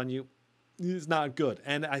cuts out on you is not good.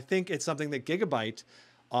 And I think it's something that Gigabyte,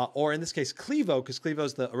 or in this case Clevo, because Clevo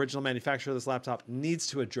is the original manufacturer of this laptop, needs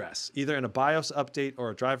to address, either in a BIOS update or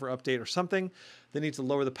a driver update or something. They need to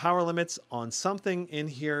lower the power limits on something in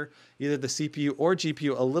here, either the CPU or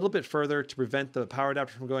GPU, a little bit further to prevent the power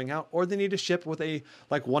adapter from going out, or they need to ship with a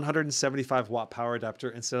like 175 watt power adapter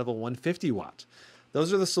instead of a 150 watt.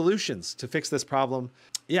 Those are the solutions to fix this problem.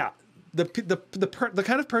 Yeah. The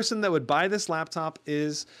kind of person that would buy this laptop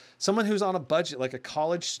is someone who's on a budget, like a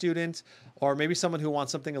college student, or maybe someone who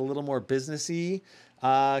wants something a little more businessy,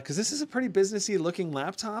 because this is a pretty businessy looking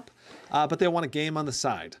laptop, but they want a game on the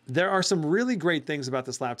side. There are some really great things about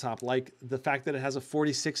this laptop, like the fact that it has a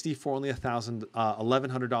 4060 for only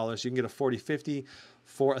 $1,100. You can get a 4050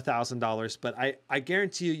 for $1,000, but I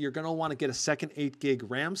guarantee you're going to want to get a second 8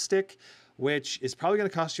 gig RAM stick, which is probably going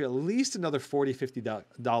to cost you at least another $40,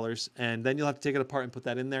 $50, and then you'll have to take it apart and put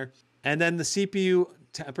that in there. And then the CPU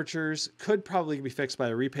temperatures could probably be fixed by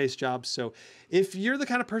a repaste job. So if you're the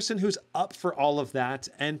kind of person who's up for all of that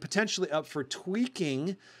and potentially up for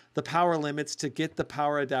tweaking the power limits to get the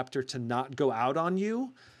power adapter to not go out on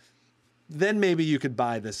you, then maybe you could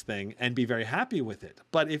buy this thing and be very happy with it.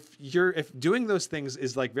 But if doing those things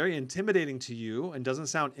is like very intimidating to you and doesn't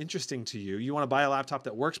sound interesting to you, you want to buy a laptop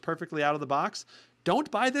that works perfectly out of the box,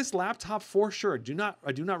 don't buy this laptop for sure.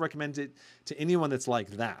 I do not recommend it to anyone that's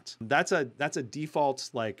like that. That's a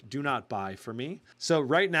default, like, do not buy for me. So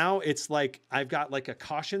right now it's like, I've got like a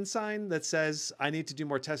caution sign that says I need to do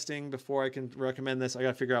more testing before I can recommend this. I got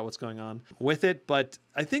to figure out what's going on with it. But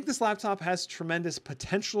I think this laptop has tremendous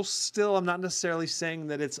potential still. I'm not necessarily saying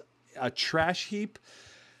that it's a trash heap,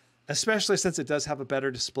 especially since it does have a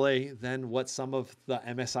better display than what some of the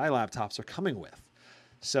MSI laptops are coming with.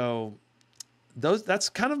 So that's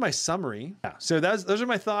kind of my summary. Yeah, so those are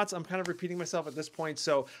my thoughts. I'm kind of repeating myself at this point.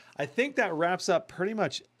 So I think that wraps up pretty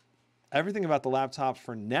much everything about the laptop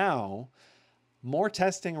for now. More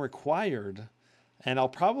testing required. And I'll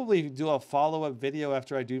probably do a follow-up video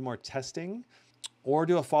after I do more testing, or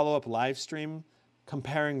do a follow-up live stream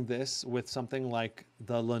comparing this with something like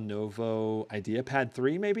the Lenovo Ideapad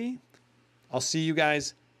 3 maybe. I'll see you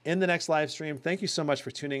guys in the next live stream. Thank you so much for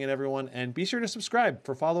tuning in, everyone. And be sure to subscribe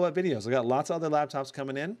for follow-up videos. I got lots of other laptops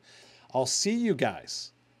coming in. I'll see you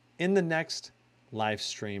guys in the next live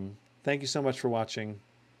stream. Thank you so much for watching.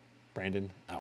 Brandon out.